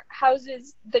Center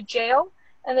houses the jail,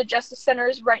 and the Justice Center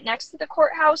is right next to the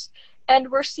courthouse. And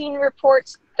we're seeing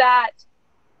reports that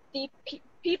the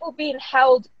people being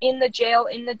held in the jail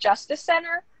in the Justice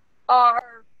Center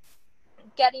are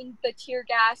getting the tear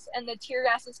gas, and the tear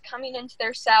gas is coming into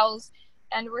their cells,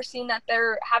 and we're seeing that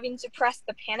they're having to press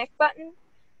the panic button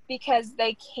because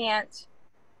they can't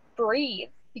breathe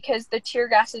because the tear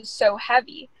gas is so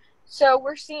heavy. So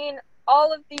we're seeing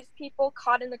all of these people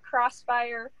caught in the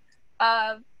crossfire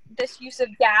of this use of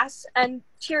gas, and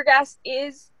tear gas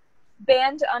is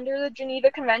banned under the Geneva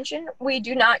Convention. We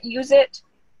do not use it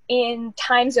in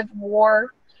times of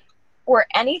war or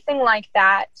anything like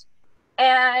that.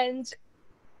 And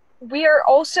we are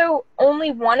also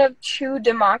only one of 2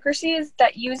 democracies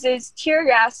that uses tear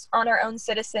gas on our own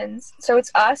citizens. So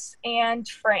it's us and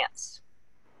France.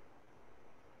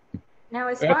 Now,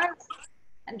 as far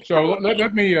as... So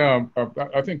let me,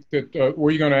 I think that,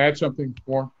 were you going to add something,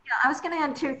 Warren? Yeah, I was going to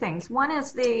add 2 things. One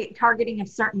is the targeting of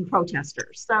certain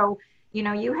protesters. So, you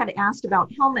know, you had asked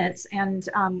about helmets, and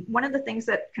one of the things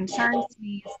that concerns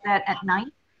me is that at night,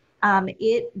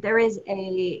 there is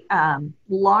a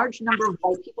large number of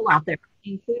white people out there,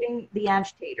 including the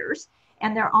agitators,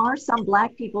 and there are some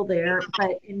Black people there,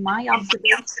 but in my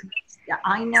observation,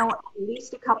 I know at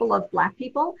least a couple of Black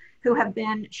people who have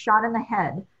been shot in the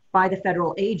head by the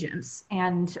federal agents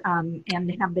and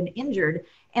have been injured.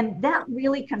 And that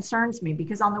really concerns me,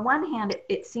 because on the one hand,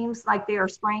 it seems like they are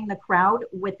spraying the crowd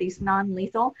with these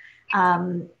non-lethal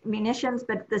munitions,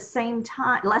 but at the same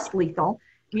time, less lethal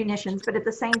munitions, but at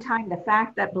the same time, the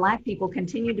fact that Black people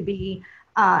continue to be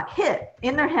hit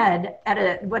in their head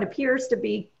at what appears to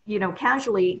be, you know,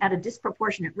 casually at a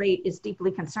disproportionate rate is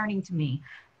deeply concerning to me.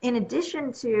 In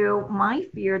addition to my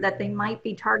fear that they might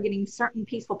be targeting certain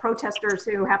peaceful protesters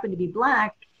who happen to be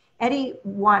Black, Eddie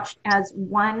watched as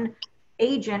one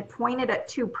agent pointed at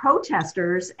 2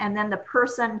 protesters, and then the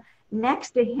person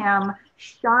next to him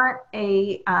shot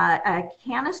a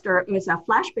canister, it was a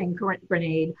flashbang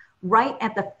grenade, right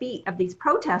at the feet of these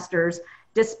protesters.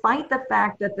 despite the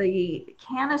fact that the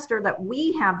canister that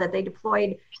we have that they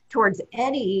deployed towards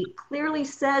Eddy clearly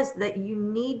says that you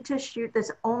need to shoot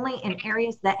this only in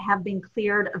areas that have been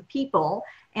cleared of people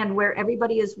and where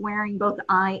everybody is wearing both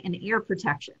eye and ear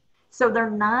protection. So they're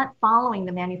not following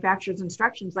the manufacturer's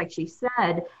instructions, like she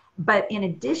said. But in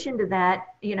addition to that,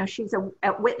 you know, she's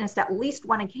witnessed at least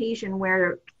one occasion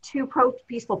where two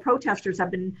peaceful protesters have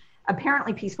been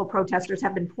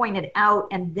pointed out,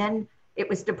 and then it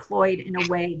was deployed in a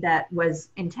way that was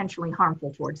intentionally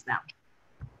harmful towards them.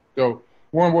 So,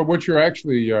 Warren, what you're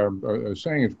actually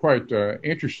saying is quite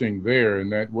interesting there, in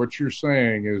that what you're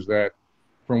saying is that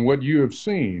from what you have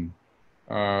seen,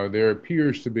 there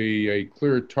appears to be a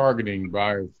clear targeting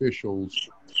by officials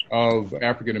of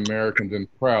African Americans in the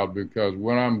crowd, because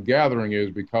what I'm gathering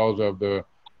is because of the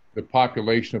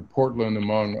population of Portland,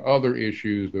 among other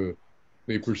issues, the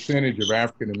percentage of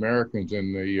African Americans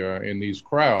in these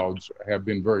crowds have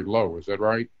been very low. Is that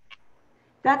right?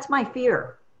 That's my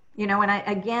fear. You know, and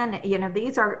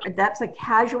that's a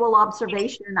casual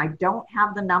observation. I don't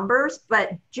have the numbers,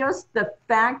 but just the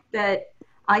fact that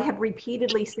I have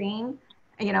repeatedly seen,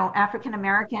 you know, African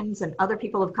Americans and other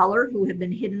people of color who have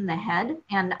been hit in the head.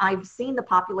 And I've seen the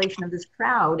population of this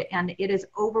crowd, and it is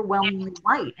overwhelmingly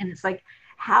white. And it's like,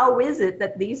 how is it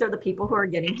that these are the people who are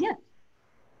getting hit?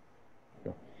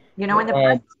 You know, in the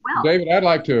press as well. David, I'd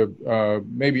like to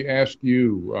maybe ask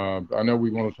you, I know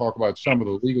we want to talk about some of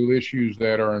the legal issues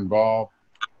that are involved.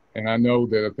 And I know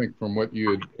that, I think from what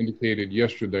you had indicated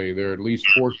yesterday, there are at least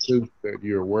 4 suits that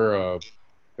you're aware of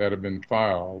that have been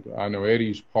filed. I know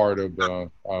Eddy's part of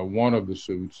one of the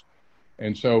suits.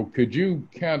 And so could you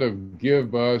kind of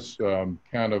give us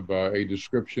a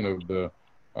description of the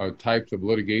types of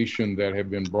litigation that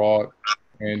have been brought,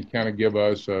 and kind of give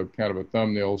us a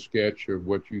thumbnail sketch of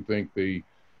what you think the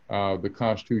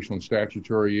constitutional and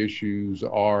statutory issues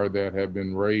are that have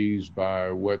been raised by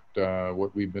what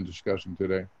we've been discussing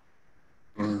today?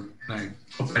 I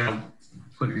hope I don't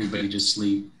put anybody to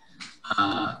sleep.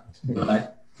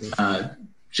 But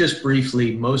just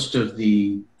briefly, most of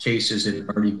the cases that have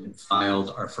already been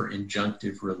filed are for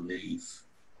injunctive relief.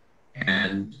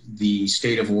 And the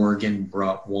state of Oregon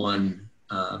brought one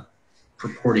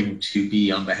purporting to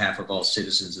be on behalf of all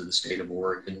citizens of the state of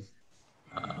Oregon.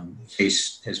 The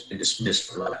case has been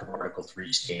dismissed for lack of Article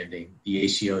 3 standing. The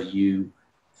ACLU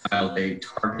filed a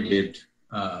targeted,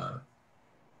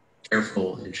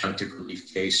 careful injunctive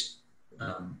relief case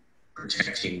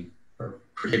protecting or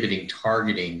prohibiting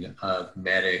targeting of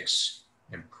medics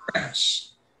and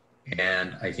press.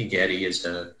 And I think Eddy is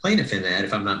a plaintiff in that,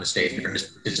 if I'm not mistaken, or has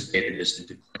participated as a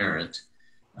declarant.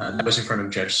 That was in front of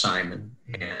Judge Simon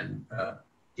and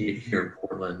here in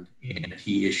Portland, and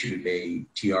he issued a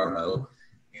TRO,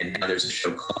 and now there's a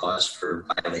show cause for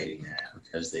violating that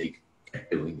because they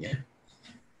kept doing it.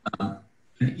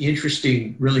 An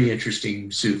interesting, really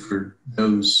interesting suit for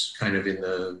those kind of in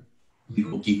the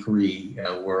legal geekery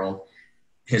world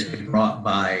has been brought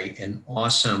by an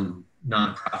awesome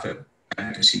nonprofit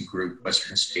advocacy group,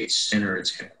 Western States Center.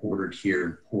 It's headquartered here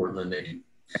in Portland. They do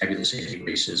fabulous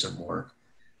anti-racism work.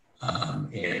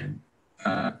 And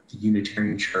the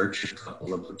Unitarian Church, a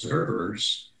couple of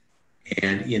observers.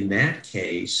 And in that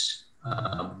case,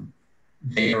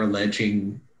 they are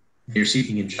alleging, they're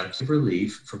seeking injunctive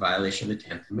relief for violation of the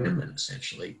 10th Amendment,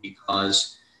 essentially,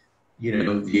 because, you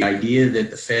know, the idea that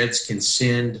the feds can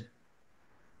send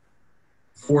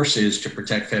forces to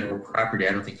protect federal property,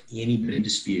 I don't think anybody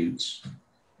disputes.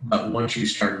 But once you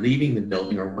start leaving the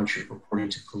building, or once you're reporting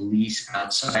to police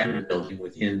outside of the building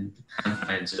within the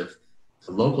confines of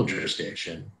the local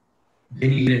jurisdiction,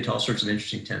 then you get into all sorts of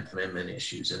interesting 10th Amendment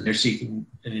issues. And they're seeking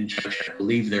an injunction. I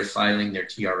believe they're filing their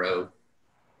TRO.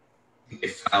 They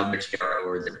filed their TRO,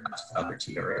 or they're about to file their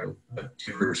TRO,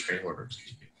 temporary restraining order,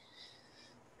 excuse me.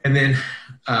 And then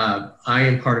I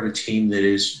am part of a team that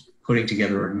is putting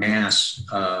together a mass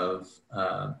of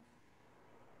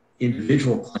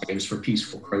individual claims for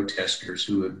peaceful protesters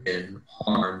who have been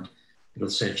harmed. It'll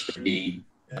essentially be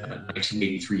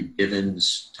 1983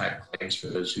 Bivens type claims for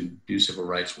those who do civil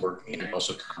rights work, and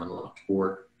also common law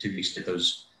tort to the extent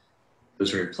those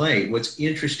are in play. What's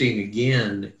interesting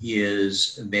again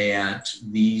is that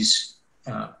these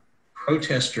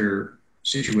protester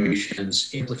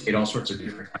situations implicate all sorts of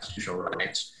different constitutional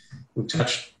rights. We've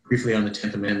touched briefly on the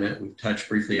 10th Amendment. We've touched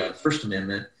briefly on the First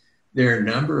Amendment. There are a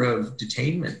number of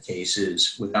detainment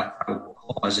cases without probable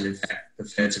cause, and in fact, the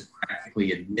feds have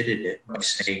practically admitted it by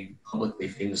saying publicly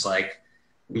things like,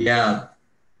 yeah,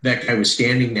 that guy was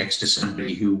standing next to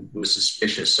somebody who was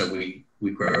suspicious, so we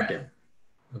grabbed him.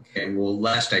 Okay, well,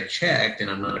 last I checked, and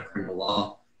I'm not a criminal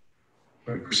law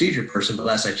procedure person, but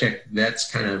last I checked,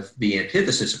 that's kind of the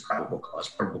antithesis of probable cause.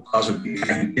 Probable cause would be the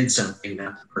guy who did something,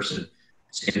 not the person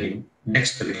standing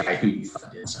next to the guy who you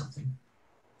thought did something.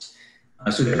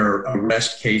 So there are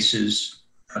arrest cases,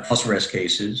 false arrest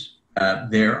cases.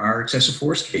 There are excessive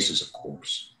force cases, of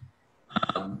course.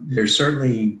 There's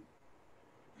certainly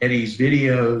Eddy's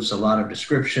videos, a lot of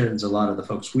descriptions, a lot of the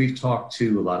folks we've talked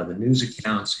to, a lot of the news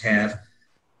accounts have,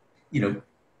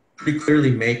 pretty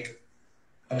clearly make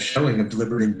a showing of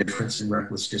deliberate indifference and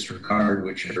reckless disregard,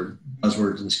 which are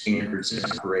buzzwords and standards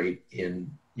that operate in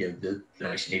the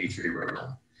 1983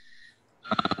 realm.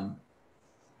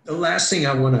 The last thing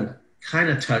I want to kind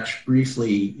of touch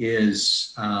briefly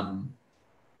is,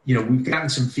 we've gotten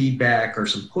some feedback or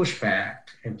some pushback,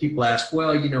 and people ask, well,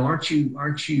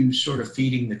 aren't you sort of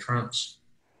feeding the Trumps?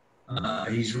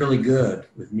 He's really good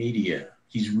with media.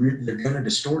 They're going to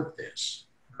distort this,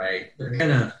 right? They're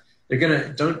gonna.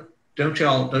 Don't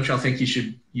y'all think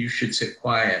you should sit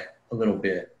quiet a little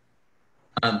bit?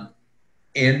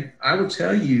 And I will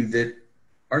tell you that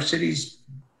our city's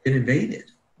been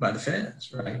invaded by the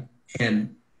feds, right?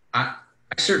 And I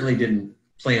certainly didn't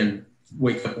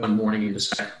wake up one morning and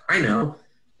decide, I know,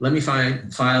 let me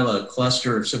file a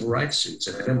cluster of civil rights suits.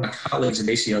 And I know my colleagues at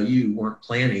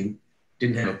ACLU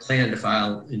didn't have a plan to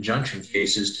file injunction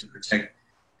cases to protect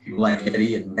people like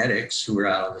Eddy and medics who were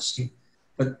out on the scene.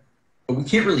 But we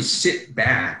can't really sit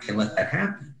back and let that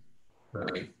happen,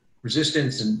 right?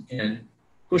 Resistance and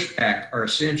pushback are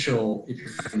essential if you're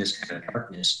fighting this kind of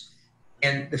darkness.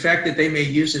 And the fact that they may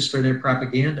use this for their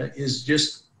propaganda is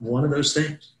just one of those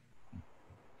things.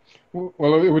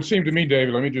 Well, it would seem to me,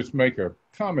 David, let me just make a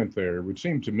comment there. It would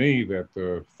seem to me that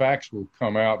the facts will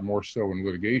come out more so in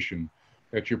litigation,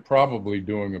 that you're probably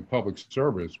doing a public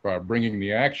service by bringing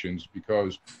the actions,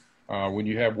 because when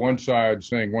you have one side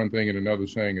saying one thing and another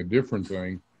saying a different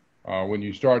thing, when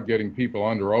you start getting people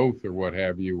under oath or what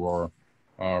have you, or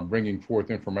bringing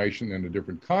forth information in a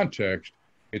different context,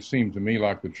 it seems to me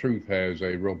like the truth has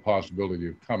a real possibility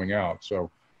of coming out.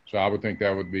 So I would think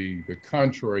that would be the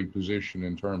contrary position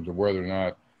in terms of whether or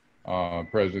not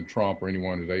President Trump or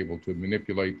anyone is able to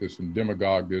manipulate this and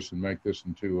demagogue this and make this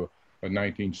into a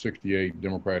 1968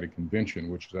 Democratic convention,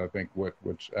 which is, I think,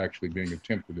 what's actually being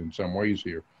attempted in some ways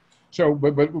here. So,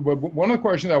 but one of the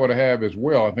questions I would have as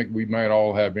well, I think we might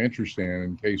all have interest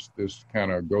in case this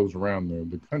kind of goes around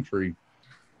the country,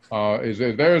 is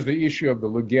that there's the issue of the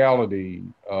legality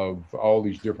of all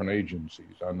these different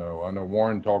agencies. I know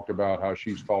Warren talked about how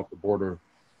she's fought the Border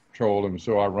Patrol, and it was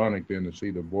so ironic then to see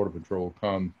the Border Patrol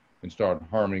come and start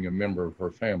harming a member of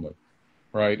her family,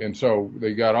 right? And so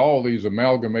they got all these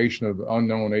amalgamation of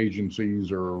unknown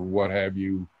agencies or what have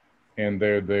you, and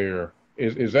they're there.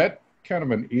 Is that kind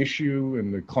of an issue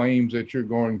in the claims that you're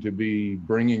going to be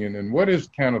bringing in? And what is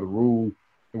kind of the rule,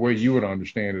 the way you would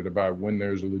understand it, about when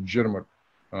there's a legitimate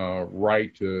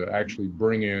right to actually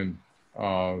bring in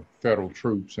federal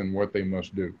troops and what they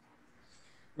must do?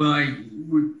 Well,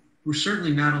 we're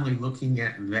certainly not only looking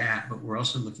at that, but we're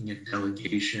also looking at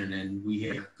delegation, and we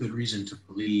have good reason to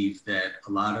believe that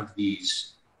a lot of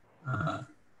these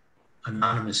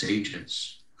anonymous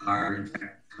agents are in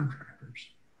fact contractors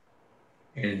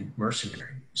and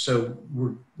mercenary. So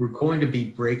we're going to be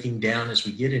breaking down as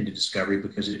we get into discovery,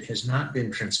 because it has not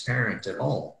been transparent at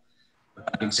all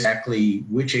exactly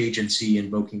which agency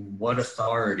invoking what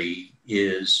authority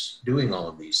is doing all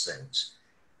of these things.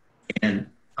 And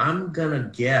I'm going to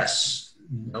guess,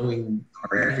 knowing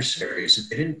our adversaries, if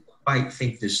they didn't quite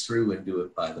think this through and do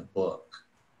it by the book,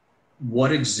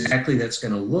 what exactly that's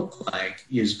going to look like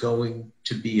is going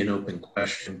to be an open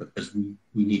question, because we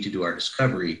need to do our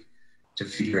discovery to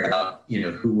figure out,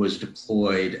 who was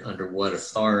deployed under what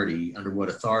authority. Under what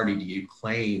authority do you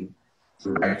claim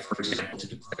the right, for example, to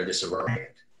declare this a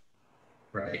riot,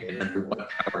 right? And under what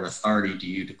power and authority do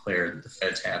you declare that the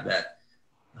feds have that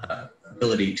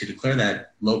ability to declare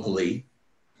that locally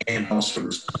and also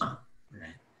respond,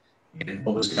 right? And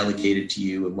what was delegated to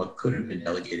you and what could have been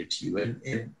delegated to you.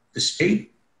 And the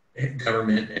state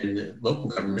government and the local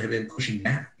government have been pushing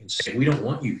back and saying, we don't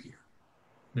want you here.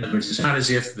 In other words, it's not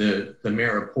as if the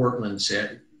mayor of Portland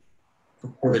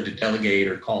purported to delegate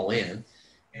or call in,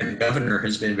 and the governor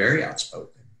has been very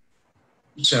outspoken.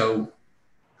 So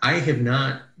our team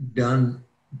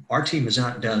has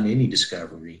not done any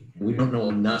discovery. We don't know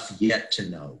enough yet to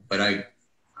know, but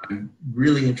I'm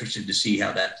really interested to see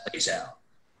how that plays out.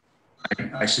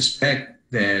 I suspect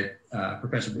that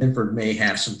Professor Binford may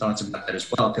have some thoughts about that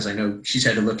as well, because I know she's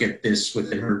had to look at this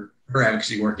within her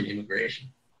advocacy work in immigration.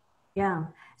 Yeah.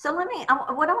 So let me,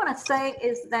 what I want to say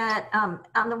is that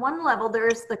on the one level,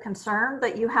 there's the concern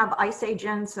that you have ICE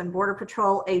agents and Border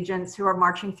Patrol agents who are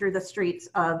marching through the streets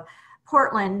of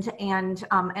Portland and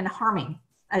harming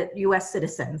U.S.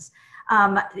 citizens.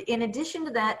 In addition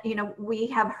to that, you know, we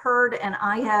have heard, and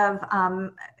I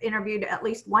have interviewed at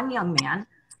least one young man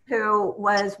who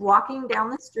was walking down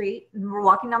the street,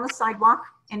 walking down the sidewalk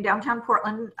in downtown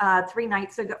Portland 4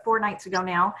 nights ago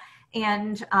now,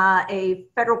 and a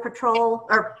Federal Patrol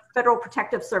or Federal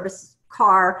Protective Service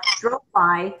car drove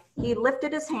by. He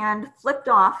lifted his hand, flipped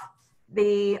off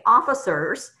the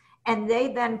officers, and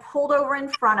they then pulled over in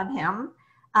front of him,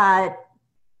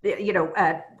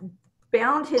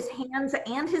 bound his hands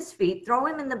and his feet, throw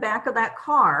him in the back of that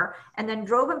car, and then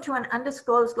drove him to an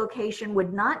undisclosed location,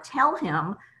 would not tell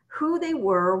him who they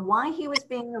were, why he was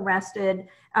being arrested,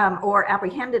 or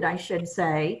apprehended, I should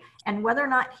say, and whether or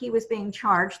not he was being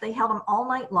charged. They held him all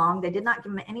night long. They did not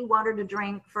give him any water to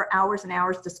drink for hours and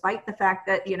hours, despite the fact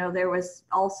that, you know, there was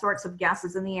all sorts of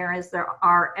gases in the air, as there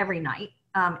are every night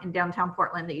in downtown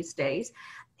Portland these days.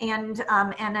 And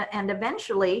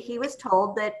eventually he was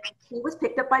told that he was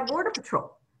picked up by Border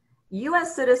Patrol.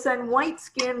 U.S. citizen, white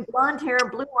skin, blonde hair,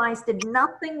 blue eyes, did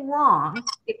nothing wrong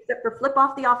except for flip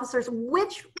off the officers,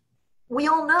 which we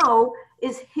all know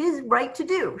is his right to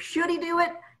do. Should he do it?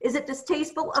 Is it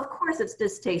distasteful? Of course it's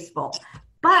distasteful.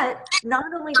 But not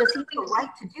only does he have a right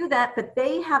to do that, but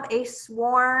they have a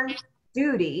sworn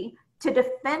duty to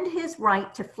defend his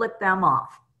right to flip them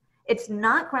off. It's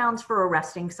not grounds for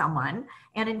arresting someone.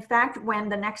 And in fact, when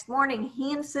the next morning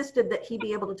he insisted that he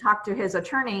be able to talk to his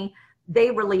attorney,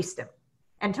 they released him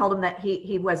and told him that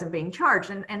he wasn't being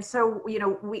charged. And so, you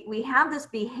know, we have this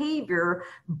behavior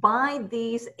by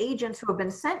these agents who have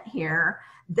been sent here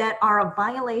that are a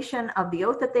violation of the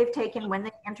oath that they've taken when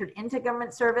they entered into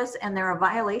government service, and they're a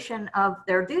violation of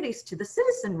their duties to the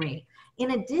citizenry.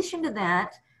 In addition to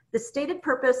that, the stated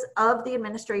purpose of the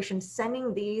administration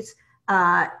sending these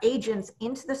agents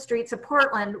into the streets of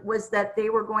Portland was that they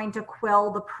were going to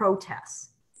quell the protests.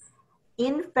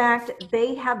 In fact,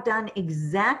 they have done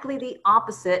exactly the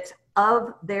opposite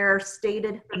of their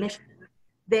stated mission.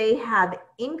 They have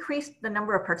increased the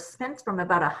number of participants from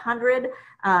about 100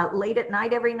 late at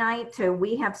night every night to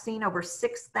we have seen over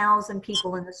 6,000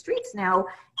 people in the streets now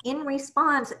in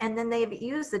response. And then they've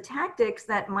used the tactics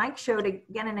that Mike showed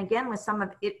again and again with some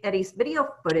of Eddy's video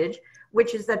footage,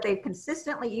 which is that they've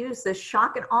consistently used this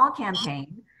shock and awe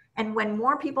campaign. And when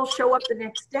more people show up the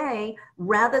next day,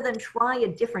 rather than try a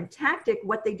different tactic,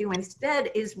 what they do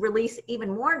instead is release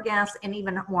even more gas and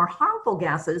even more harmful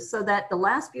gases, so that the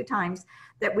last few times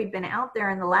that we've been out there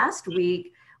in the last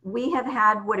week, we have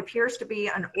had what appears to be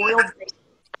an oil-based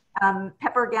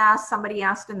pepper gas. Somebody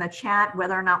asked in the chat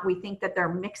whether or not we think that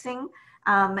they're mixing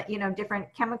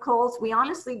different chemicals. We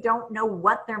honestly don't know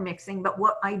what they're mixing, but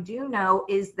what I do know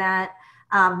is that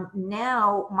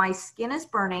now my skin is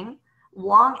burning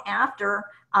long after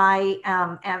I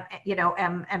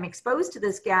am exposed to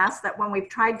this gas, that when we've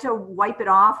tried to wipe it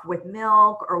off with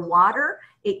milk or water,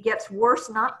 it gets worse,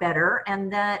 not better. And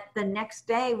that the next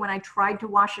day when I tried to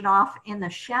wash it off in the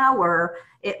shower,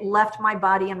 it left my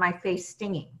body and my face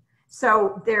stinging.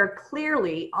 So there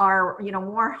clearly are,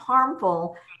 more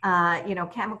harmful,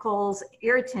 chemicals,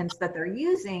 irritants that they're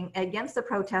using against the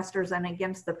protesters and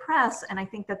against the press. And I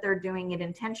think that they're doing it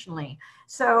intentionally.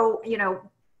 So,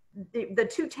 the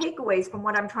two takeaways from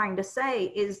what I'm trying to say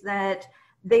is that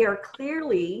they are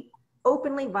clearly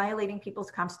openly violating people's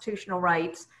constitutional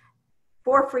rights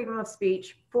for freedom of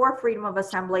speech, for freedom of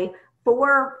assembly,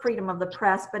 for freedom of the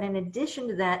press. But in addition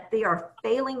to that, they are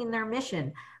failing in their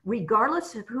mission,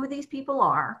 regardless of who these people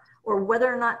are or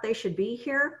whether or not they should be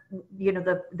here.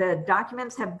 The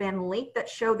documents have been leaked that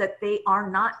show that they are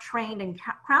not trained in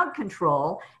crowd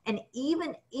control. And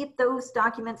even if those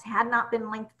documents had not been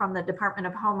linked from the Department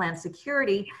of Homeland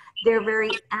Security, their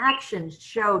very actions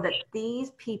show that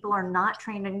these people are not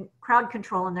trained in crowd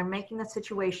control, and they're making the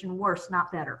situation worse,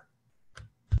 not better.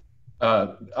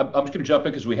 I'm just going to jump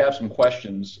in because we have some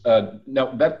questions.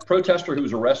 Now, that protester who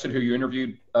was arrested, who you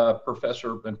interviewed,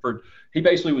 Professor Binford, he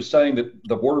basically was saying that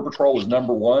the Border Patrol was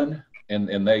number one,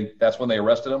 and that's when they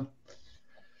arrested him.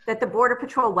 That the Border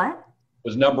Patrol what?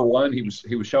 Was number one. He was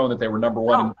showing that they were number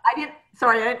one. Oh,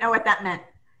 I didn't know what that meant.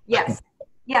 Yes.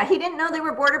 Yeah, he didn't know they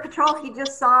were Border Patrol. He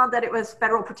just saw that it was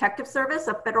Federal Protective Service,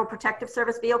 a Federal Protective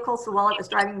Service vehicle. So while it was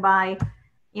driving by,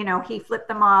 he flipped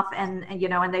them off and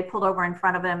they pulled over in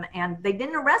front of him, and they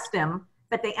didn't arrest him,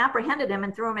 but they apprehended him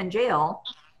and threw him in jail,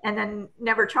 and then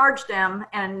never charged him,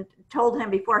 and told him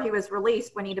before he was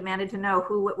released, when he demanded to know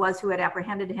who it was who had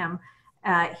apprehended him,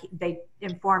 they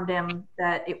informed him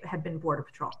that it had been Border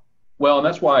Patrol. Well, and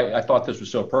that's why I thought this was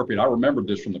so appropriate. I remembered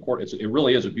this from the court. It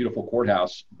really is a beautiful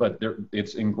courthouse, but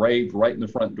it's engraved right in the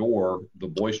front door. The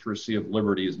boisterous sea of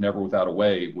liberty is never without a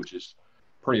wave, which is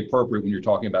pretty appropriate when you're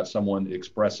talking about someone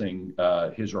expressing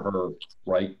his or her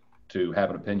right to have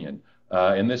an opinion.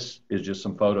 And this is just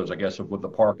some photos, I guess, of what the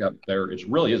park up there. It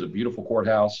really is a beautiful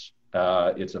courthouse.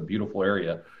 It's a beautiful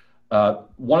area.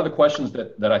 One of the questions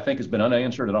that I think has been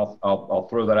unanswered, and I'll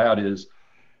throw that out, is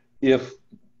if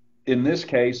in this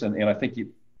case, and I think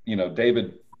you know,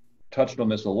 David touched on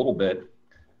this a little bit,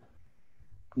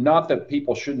 not that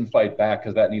people shouldn't fight back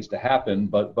because that needs to happen,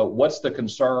 but what's the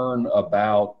concern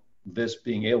about this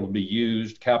being able to be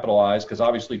used, capitalized, because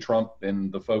obviously Trump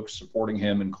and the folks supporting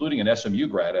him, including an SMU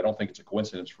grad, I don't think it's a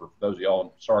coincidence for those of y'all, I'm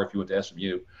sorry if you went to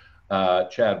SMU,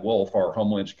 Chad Wolf, our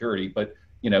Homeland Security, but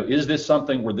you know, is this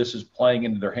something where this is playing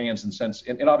into their hands in sense,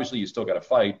 and obviously you still got to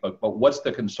fight, but what's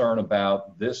the concern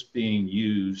about this being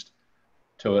used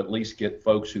to at least get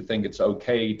folks who think it's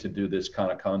okay to do this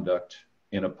kind of conduct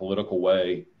in a political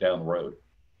way down the road?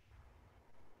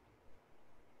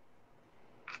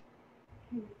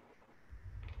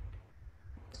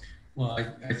 Well,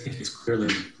 I think it's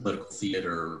clearly political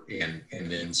theater and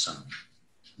then some.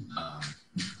 I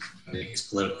think it's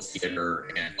political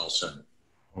theater and also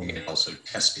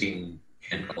testing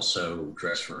and also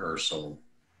dress rehearsal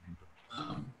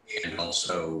and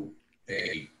also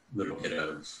a little bit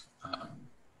of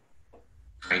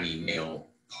tiny nail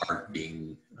part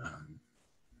being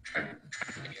trying to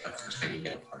make up for tiny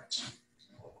nail parts.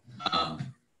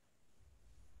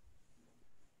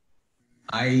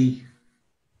 I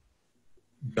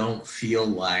don't feel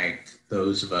like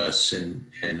those of us,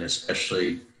 and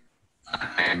especially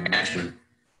I imagine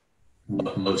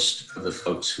what most of the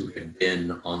folks who have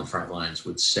been on the front lines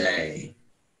would say,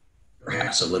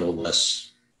 perhaps with a little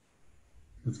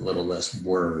less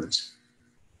words.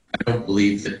 I don't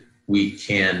believe that we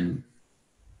can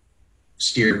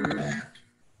steer that.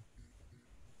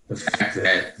 The fact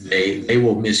that they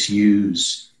will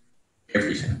misuse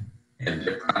everything, and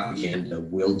their propaganda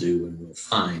will do and will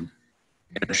find.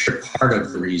 And I'm sure part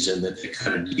of the reason that they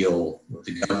cut a deal with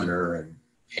the governor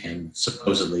and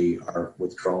supposedly are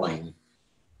withdrawing,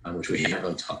 which we haven't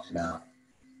really talked about,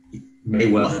 it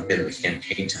may well have been the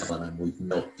campaign telling them, we've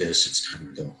milked this, it's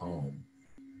time to go home,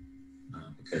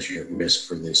 because you're at risk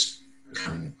for this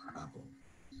becoming a problem.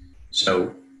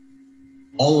 So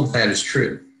all of that is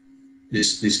true.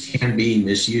 This can be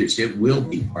misused. It will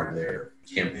be part of their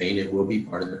campaign. It will be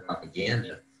part of their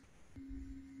propaganda.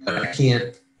 But I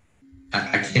can't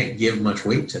give much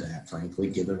weight to that, frankly,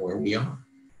 given where we are.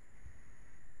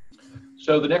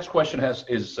 So the next question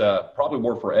is probably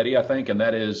more for Eddie, I think, and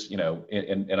that is, you know,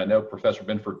 and I know Professor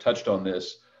Binford touched on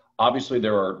this. Obviously,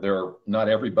 there are not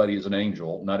everybody is an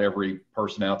angel. Not every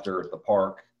person out there at the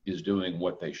park is doing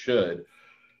what they should.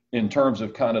 In terms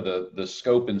of kind of the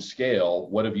scope and scale,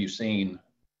 what have you seen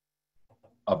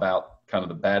about kind of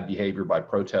the bad behavior by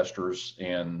protesters,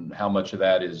 and how much of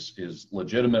that is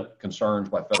legitimate concerns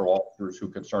by federal officers who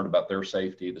are concerned about their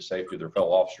safety, the safety of their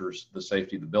fellow officers, the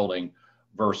safety of the building,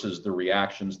 versus the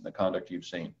reactions and the conduct you've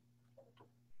seen?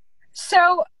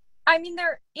 So, I mean,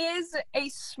 there is a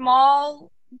small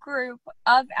group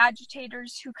of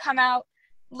agitators who come out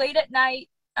late at night.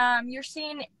 You're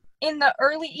seeing in the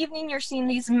early evening, you're seeing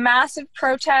these massive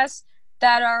protests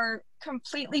that are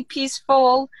completely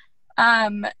peaceful.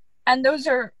 And those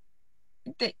are,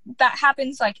 that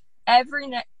happens like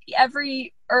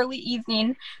every early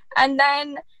evening. And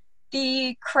then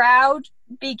the crowd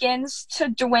begins to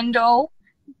dwindle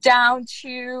down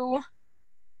to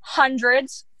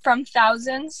hundreds from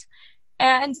thousands.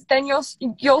 And then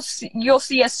you'll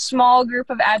see a small group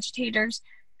of agitators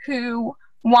who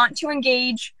want to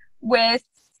engage with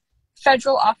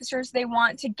federal officers. They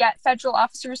want to get federal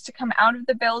officers to come out of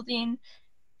the building,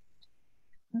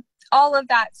 all of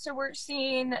that. So we're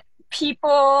seeing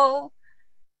people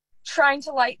trying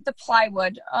to light the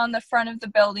plywood on the front of the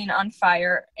building on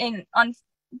fire on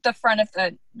the front of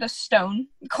the stone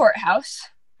courthouse,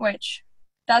 which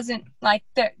doesn't, like,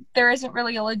 there isn't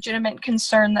really a legitimate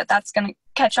concern that that's going to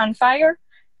catch on fire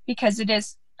because it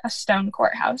is a stone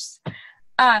courthouse.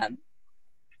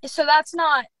 So that's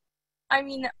not, I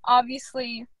mean,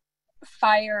 obviously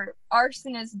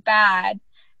arson is bad,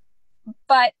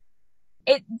 but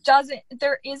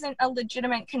there isn't a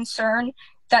legitimate concern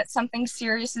that something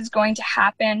serious is going to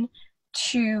happen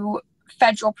to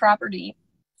federal property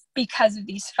because of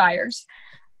these fires.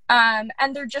 And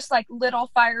they're just like little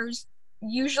fires.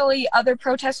 Usually other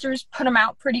protesters put them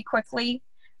out pretty quickly.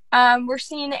 We're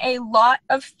seeing a lot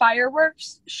of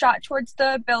fireworks shot towards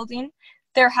the building.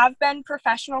 There have been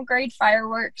professional grade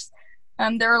fireworks.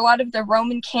 There are a lot of the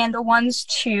Roman candle ones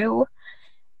too.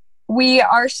 We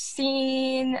are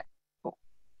seeing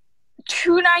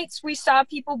 2 nights we saw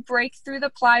people break through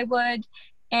the plywood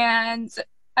and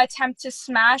attempt to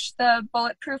smash the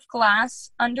bulletproof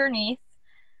glass underneath.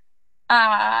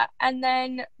 And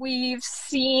then we've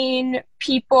seen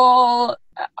people,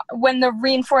 when the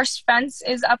reinforced fence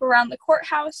is up around the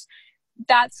courthouse,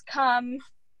 that's come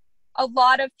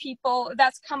under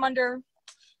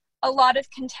a lot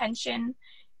of contention.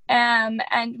 And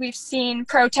we've seen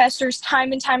protesters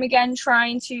time and time again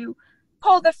trying to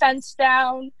pull the fence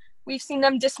down. We've seen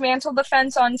them dismantle the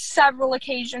fence on several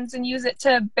occasions and use it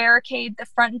to barricade the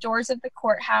front doors of the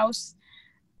courthouse.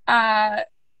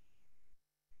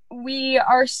 We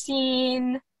are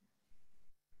seeing,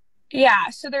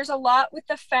 so there's a lot with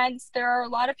the fence. There are a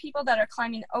lot of people that are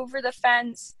climbing over the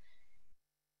fence.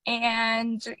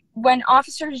 And when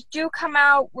officers do come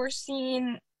out, we're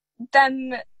seeing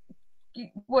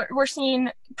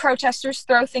protesters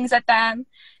throw things at them.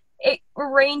 It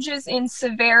ranges in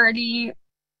severity.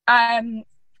 I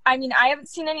mean, I haven't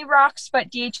seen any rocks,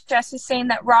 but DHS is saying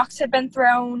that rocks have been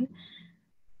thrown.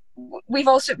 We've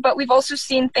also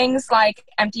seen things like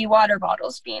empty water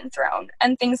bottles being thrown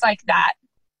and things like that.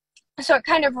 So it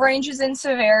kind of ranges in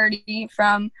severity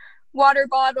from water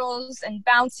bottles and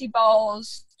bouncy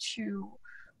balls to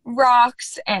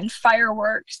rocks and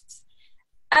fireworks.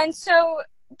 And so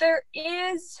there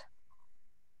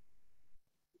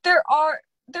are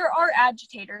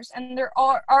agitators, and there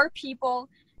are people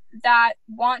that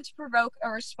want to provoke a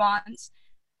response,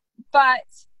 but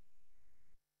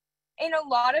in a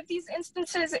lot of these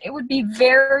instances, it wouldn't be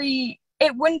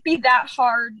that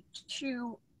hard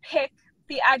to pick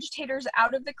the agitators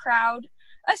out of the crowd,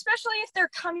 especially if they're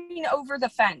coming over the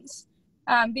fence,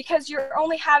 because you're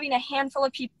only having a handful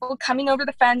of people coming over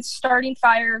the fence, starting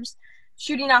fires,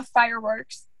 shooting off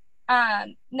fireworks,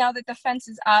 now that the fence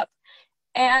is up.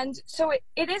 And so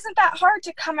it isn't that hard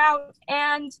to come out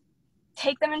and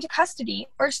take them into custody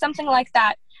or something like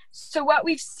that. So what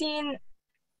we've seen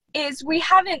is we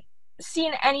haven't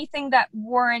seen anything that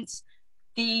warrants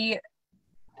the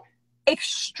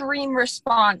extreme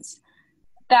response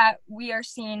that we are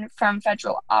seeing from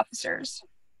federal officers.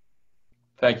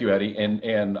 Thank you, Eddy.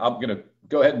 And I'm going to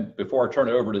go ahead and, before I turn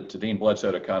it over to Dean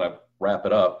Blesoe to kind of wrap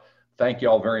it up, thank you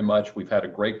all very much. We've had a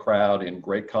great crowd and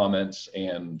great comments,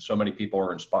 and so many people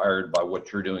are inspired by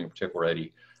what you're doing, in particular,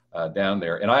 Eddy, down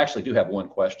there. And I actually do have one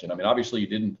question. I mean, obviously you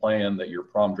didn't plan that your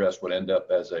prom dress would end up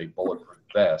as a bulletproof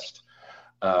vest,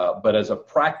 but as a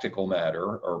practical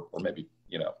matter, or maybe,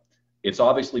 it's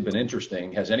obviously been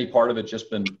interesting. Has any part of it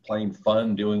just been plain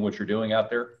fun doing what you're doing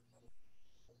out there?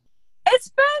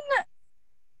 It's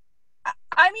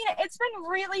been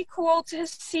really cool to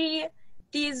see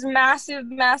these massive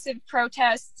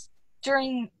protests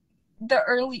during the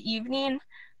early evening.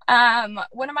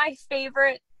 One of my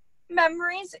favorite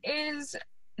memories is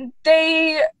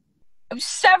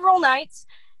several nights,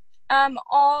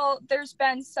 there's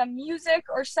been some music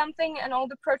or something, and all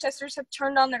the protesters have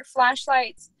turned on their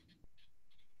flashlights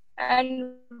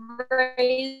and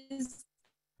raised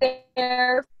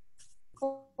their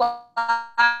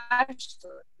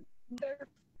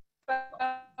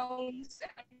phones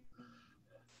and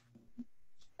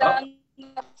done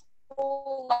the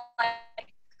whole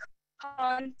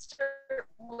concert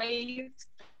wave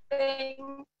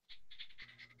thing,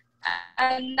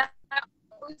 and that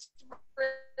was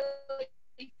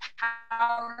really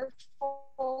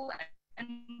powerful and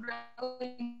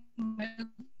really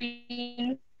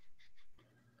moving.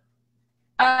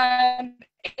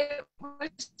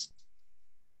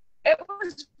 It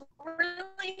was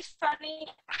really funny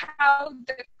how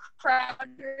the crowd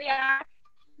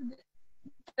reacted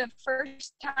the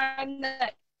first time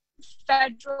that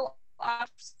federal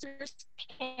officers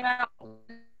came out.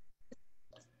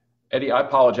 Eddy, I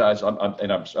apologize.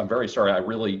 I'm very sorry.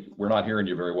 We're not hearing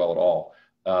you very well at all.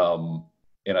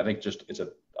 And I think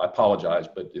I apologize,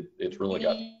 but it's really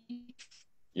got,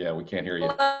 we can't hear you.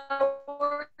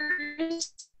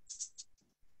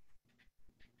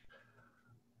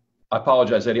 I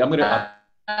apologize, Eddy. We've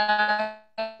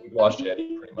lost you,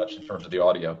 Eddy, pretty much in terms of the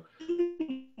audio.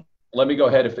 Let me go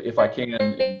ahead if I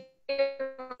can.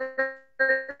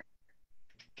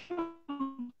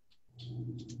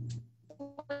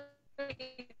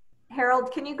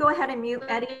 Harold, can you go ahead and mute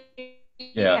Eddy?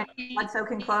 Yeah. And Blesoe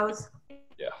can close.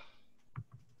 Yeah.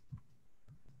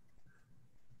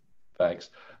 Thanks.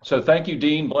 So thank you,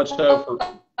 Dean Blesoe, for.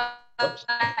 Oops.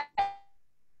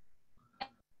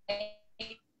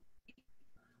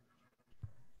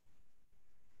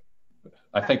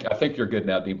 I think you're good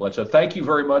now, Dean Blesoe. Thank you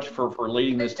very much for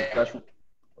leading this discussion.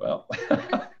 Well,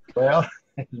 go Well,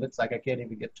 it looks like I can't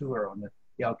even get to her on the,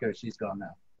 yeah, okay, she's gone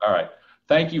now. All right.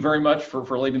 Thank you very much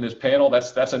for leading this panel.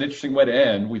 That's an interesting way to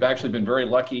end. We've actually been very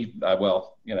lucky.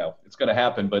 Well, you know, it's going to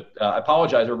happen, but I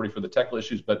apologize everybody for the technical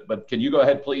issues, but can you go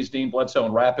ahead, please, Dean Blesoe,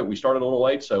 and wrap it? We started a little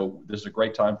late, so this is a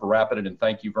great time for wrapping it. And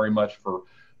thank you very much for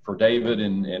David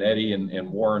and Eddie and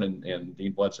Warren and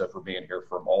Dean Blesoe for being here,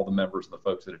 from all the members and the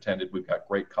folks that attended. We've got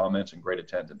great comments and great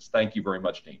attendance. Thank you very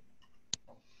much, Dean.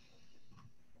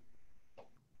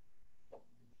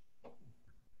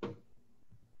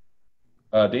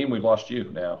 Dean, we've lost you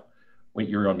now.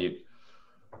 You're on mute.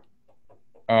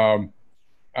 I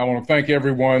want to thank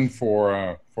everyone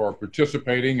for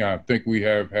participating. I think we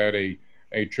have had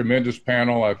a tremendous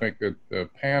panel. I think that the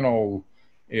panel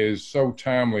is so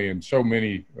timely in so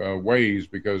many ways,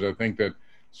 because I think that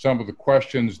some of the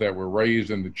questions that were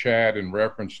raised in the chat in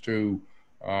reference to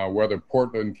whether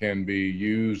Portland can be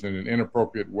used in an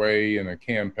inappropriate way in a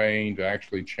campaign to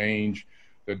actually change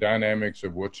the dynamics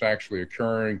of what's actually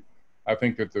occurring. I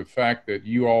think that the fact that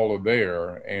you all are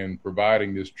there and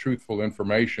providing this truthful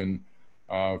information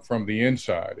from the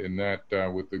inside, and that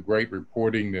with the great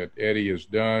reporting that Eddie has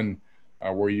done,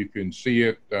 where you can see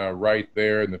it right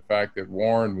there, and the fact that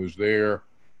Warren was there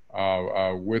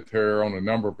with her on a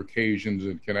number of occasions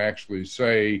and can actually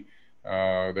say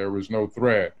there was no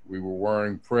threat. We were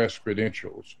wearing press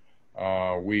credentials.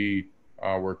 We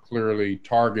were clearly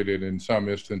targeted in some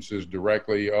instances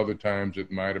directly, other times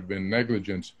it might have been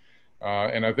negligence.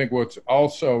 And I think what's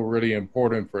also really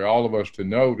important for all of us to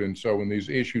note, and so when these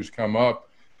issues come up,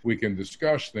 we can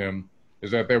discuss them, is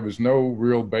that there was no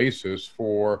real basis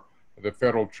for the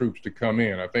federal troops to come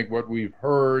in. I think what we've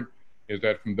heard is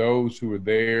that from those who were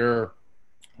there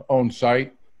on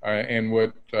site, and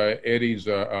what Eddie's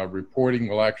reporting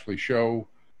will actually show,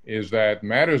 is that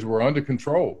matters were under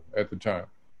control at the time,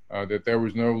 that there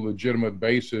was no legitimate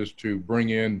basis to bring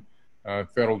in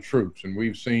federal troops. And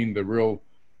we've seen the real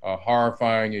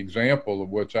horrifying example of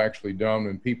what's actually done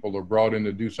when people are brought in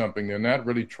to do something they're not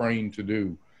really trained to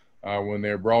do. When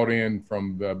they're brought in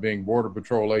from being Border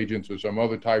Patrol agents or some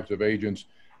other types of agents,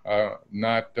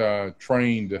 not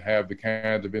trained to have the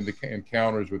kinds of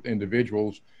encounters with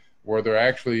individuals where they're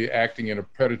actually acting in a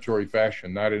predatory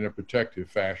fashion, not in a protective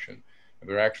fashion.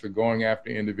 They're actually going after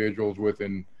individuals with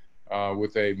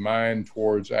a mind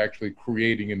towards actually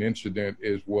creating an incident,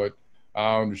 is what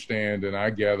I understand and I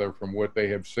gather from what they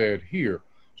have said here.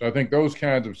 So I think those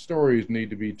kinds of stories need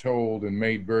to be told and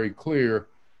made very clear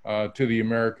to the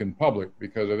American public,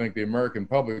 because I think the American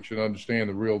public should understand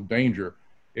the real danger.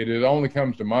 It only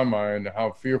comes to my mind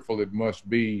how fearful it must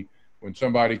be when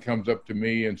somebody comes up to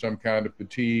me in some kind of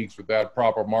fatigues without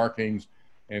proper markings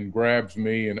and grabs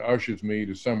me and ushers me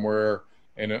to somewhere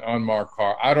in an unmarked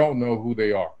car. I don't know who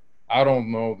they are. I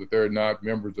don't know that they're not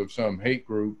members of some hate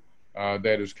group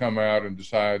that has come out and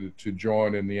decided to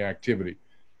join in the activity.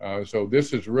 So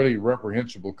this is really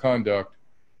reprehensible conduct,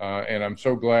 and I'm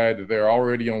so glad that they're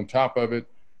already on top of it,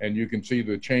 and you can see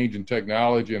the change in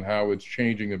technology and how it's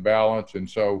changing the balance. And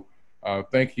so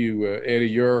thank you, Eddie.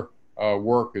 Your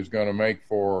work is going to make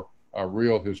for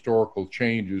real historical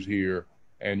changes here,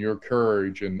 and your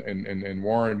courage, and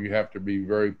Warren, you have to be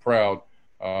very proud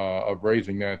of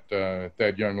raising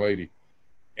that young lady.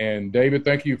 And David,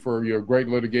 thank you for your great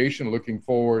litigation. Looking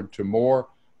forward to more.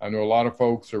 I know a lot of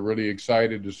folks are really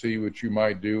excited to see what you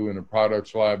might do in a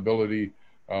products liability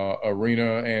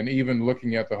arena, and even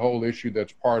looking at the whole issue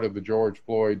that's part of the George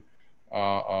Floyd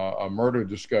murder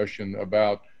discussion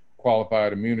about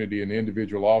qualified immunity and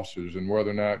individual officers, and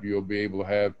whether or not you'll be able to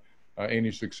have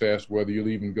any success, whether you'll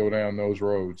even go down those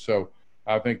roads. So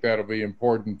I think that'll be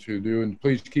important to do, and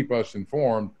please keep us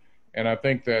informed. And I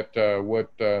think that what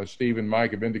Steve and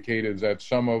Mike have indicated is that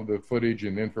some of the footage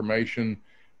and information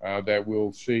that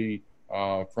we'll see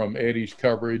from Eddie's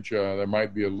coverage, there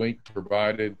might be a link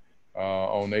provided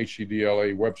on the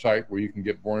HCDLA website where you can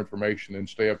get more information and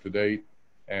stay up to date.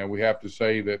 And we have to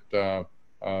say that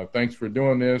thanks for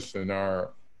doing this, and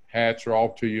our hats are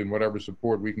off to you, and whatever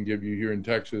support we can give you here in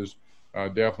Texas,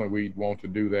 definitely we want to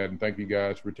do that. And thank you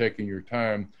guys for taking your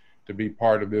time to be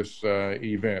part of this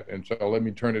event. And so let me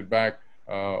turn it back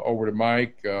over to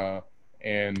Mike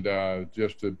and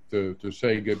just to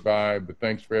say goodbye, but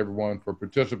thanks for everyone for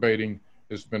participating.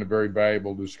 This has been a very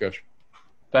valuable discussion.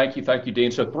 Thank you,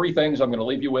 Dean. So 3 things I'm going to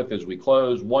leave you with as we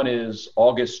close. One is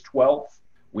August 12th,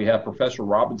 we have Professor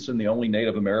Robinson, the only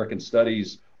Native American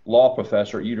Studies law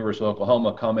professor at University of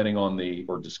Oklahoma, commenting on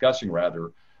discussing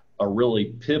a really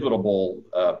pivotal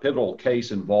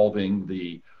case involving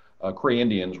the Cree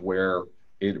Indians, where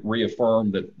it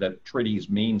reaffirmed that treaties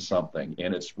mean something,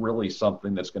 and it's really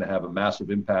something that's going to have a massive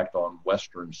impact on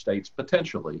Western states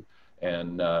potentially,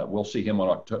 and we'll see him on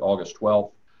August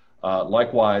 12th.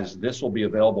 Likewise, this will be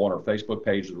available on our Facebook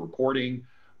page, the recording.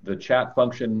 The chat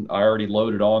function I already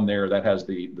loaded on there. That has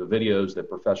the videos that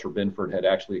Professor Binford had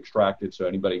actually extracted. So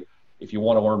anybody, if you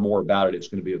want to learn more about it, it's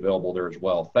going to be available there as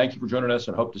well. Thank you for joining us,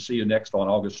 and hope to see you next on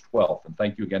August 12th. And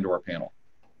thank you again to our panel.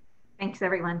 Thanks,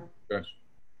 everyone. Yes.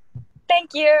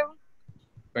 Thank you.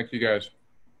 Thank you, guys.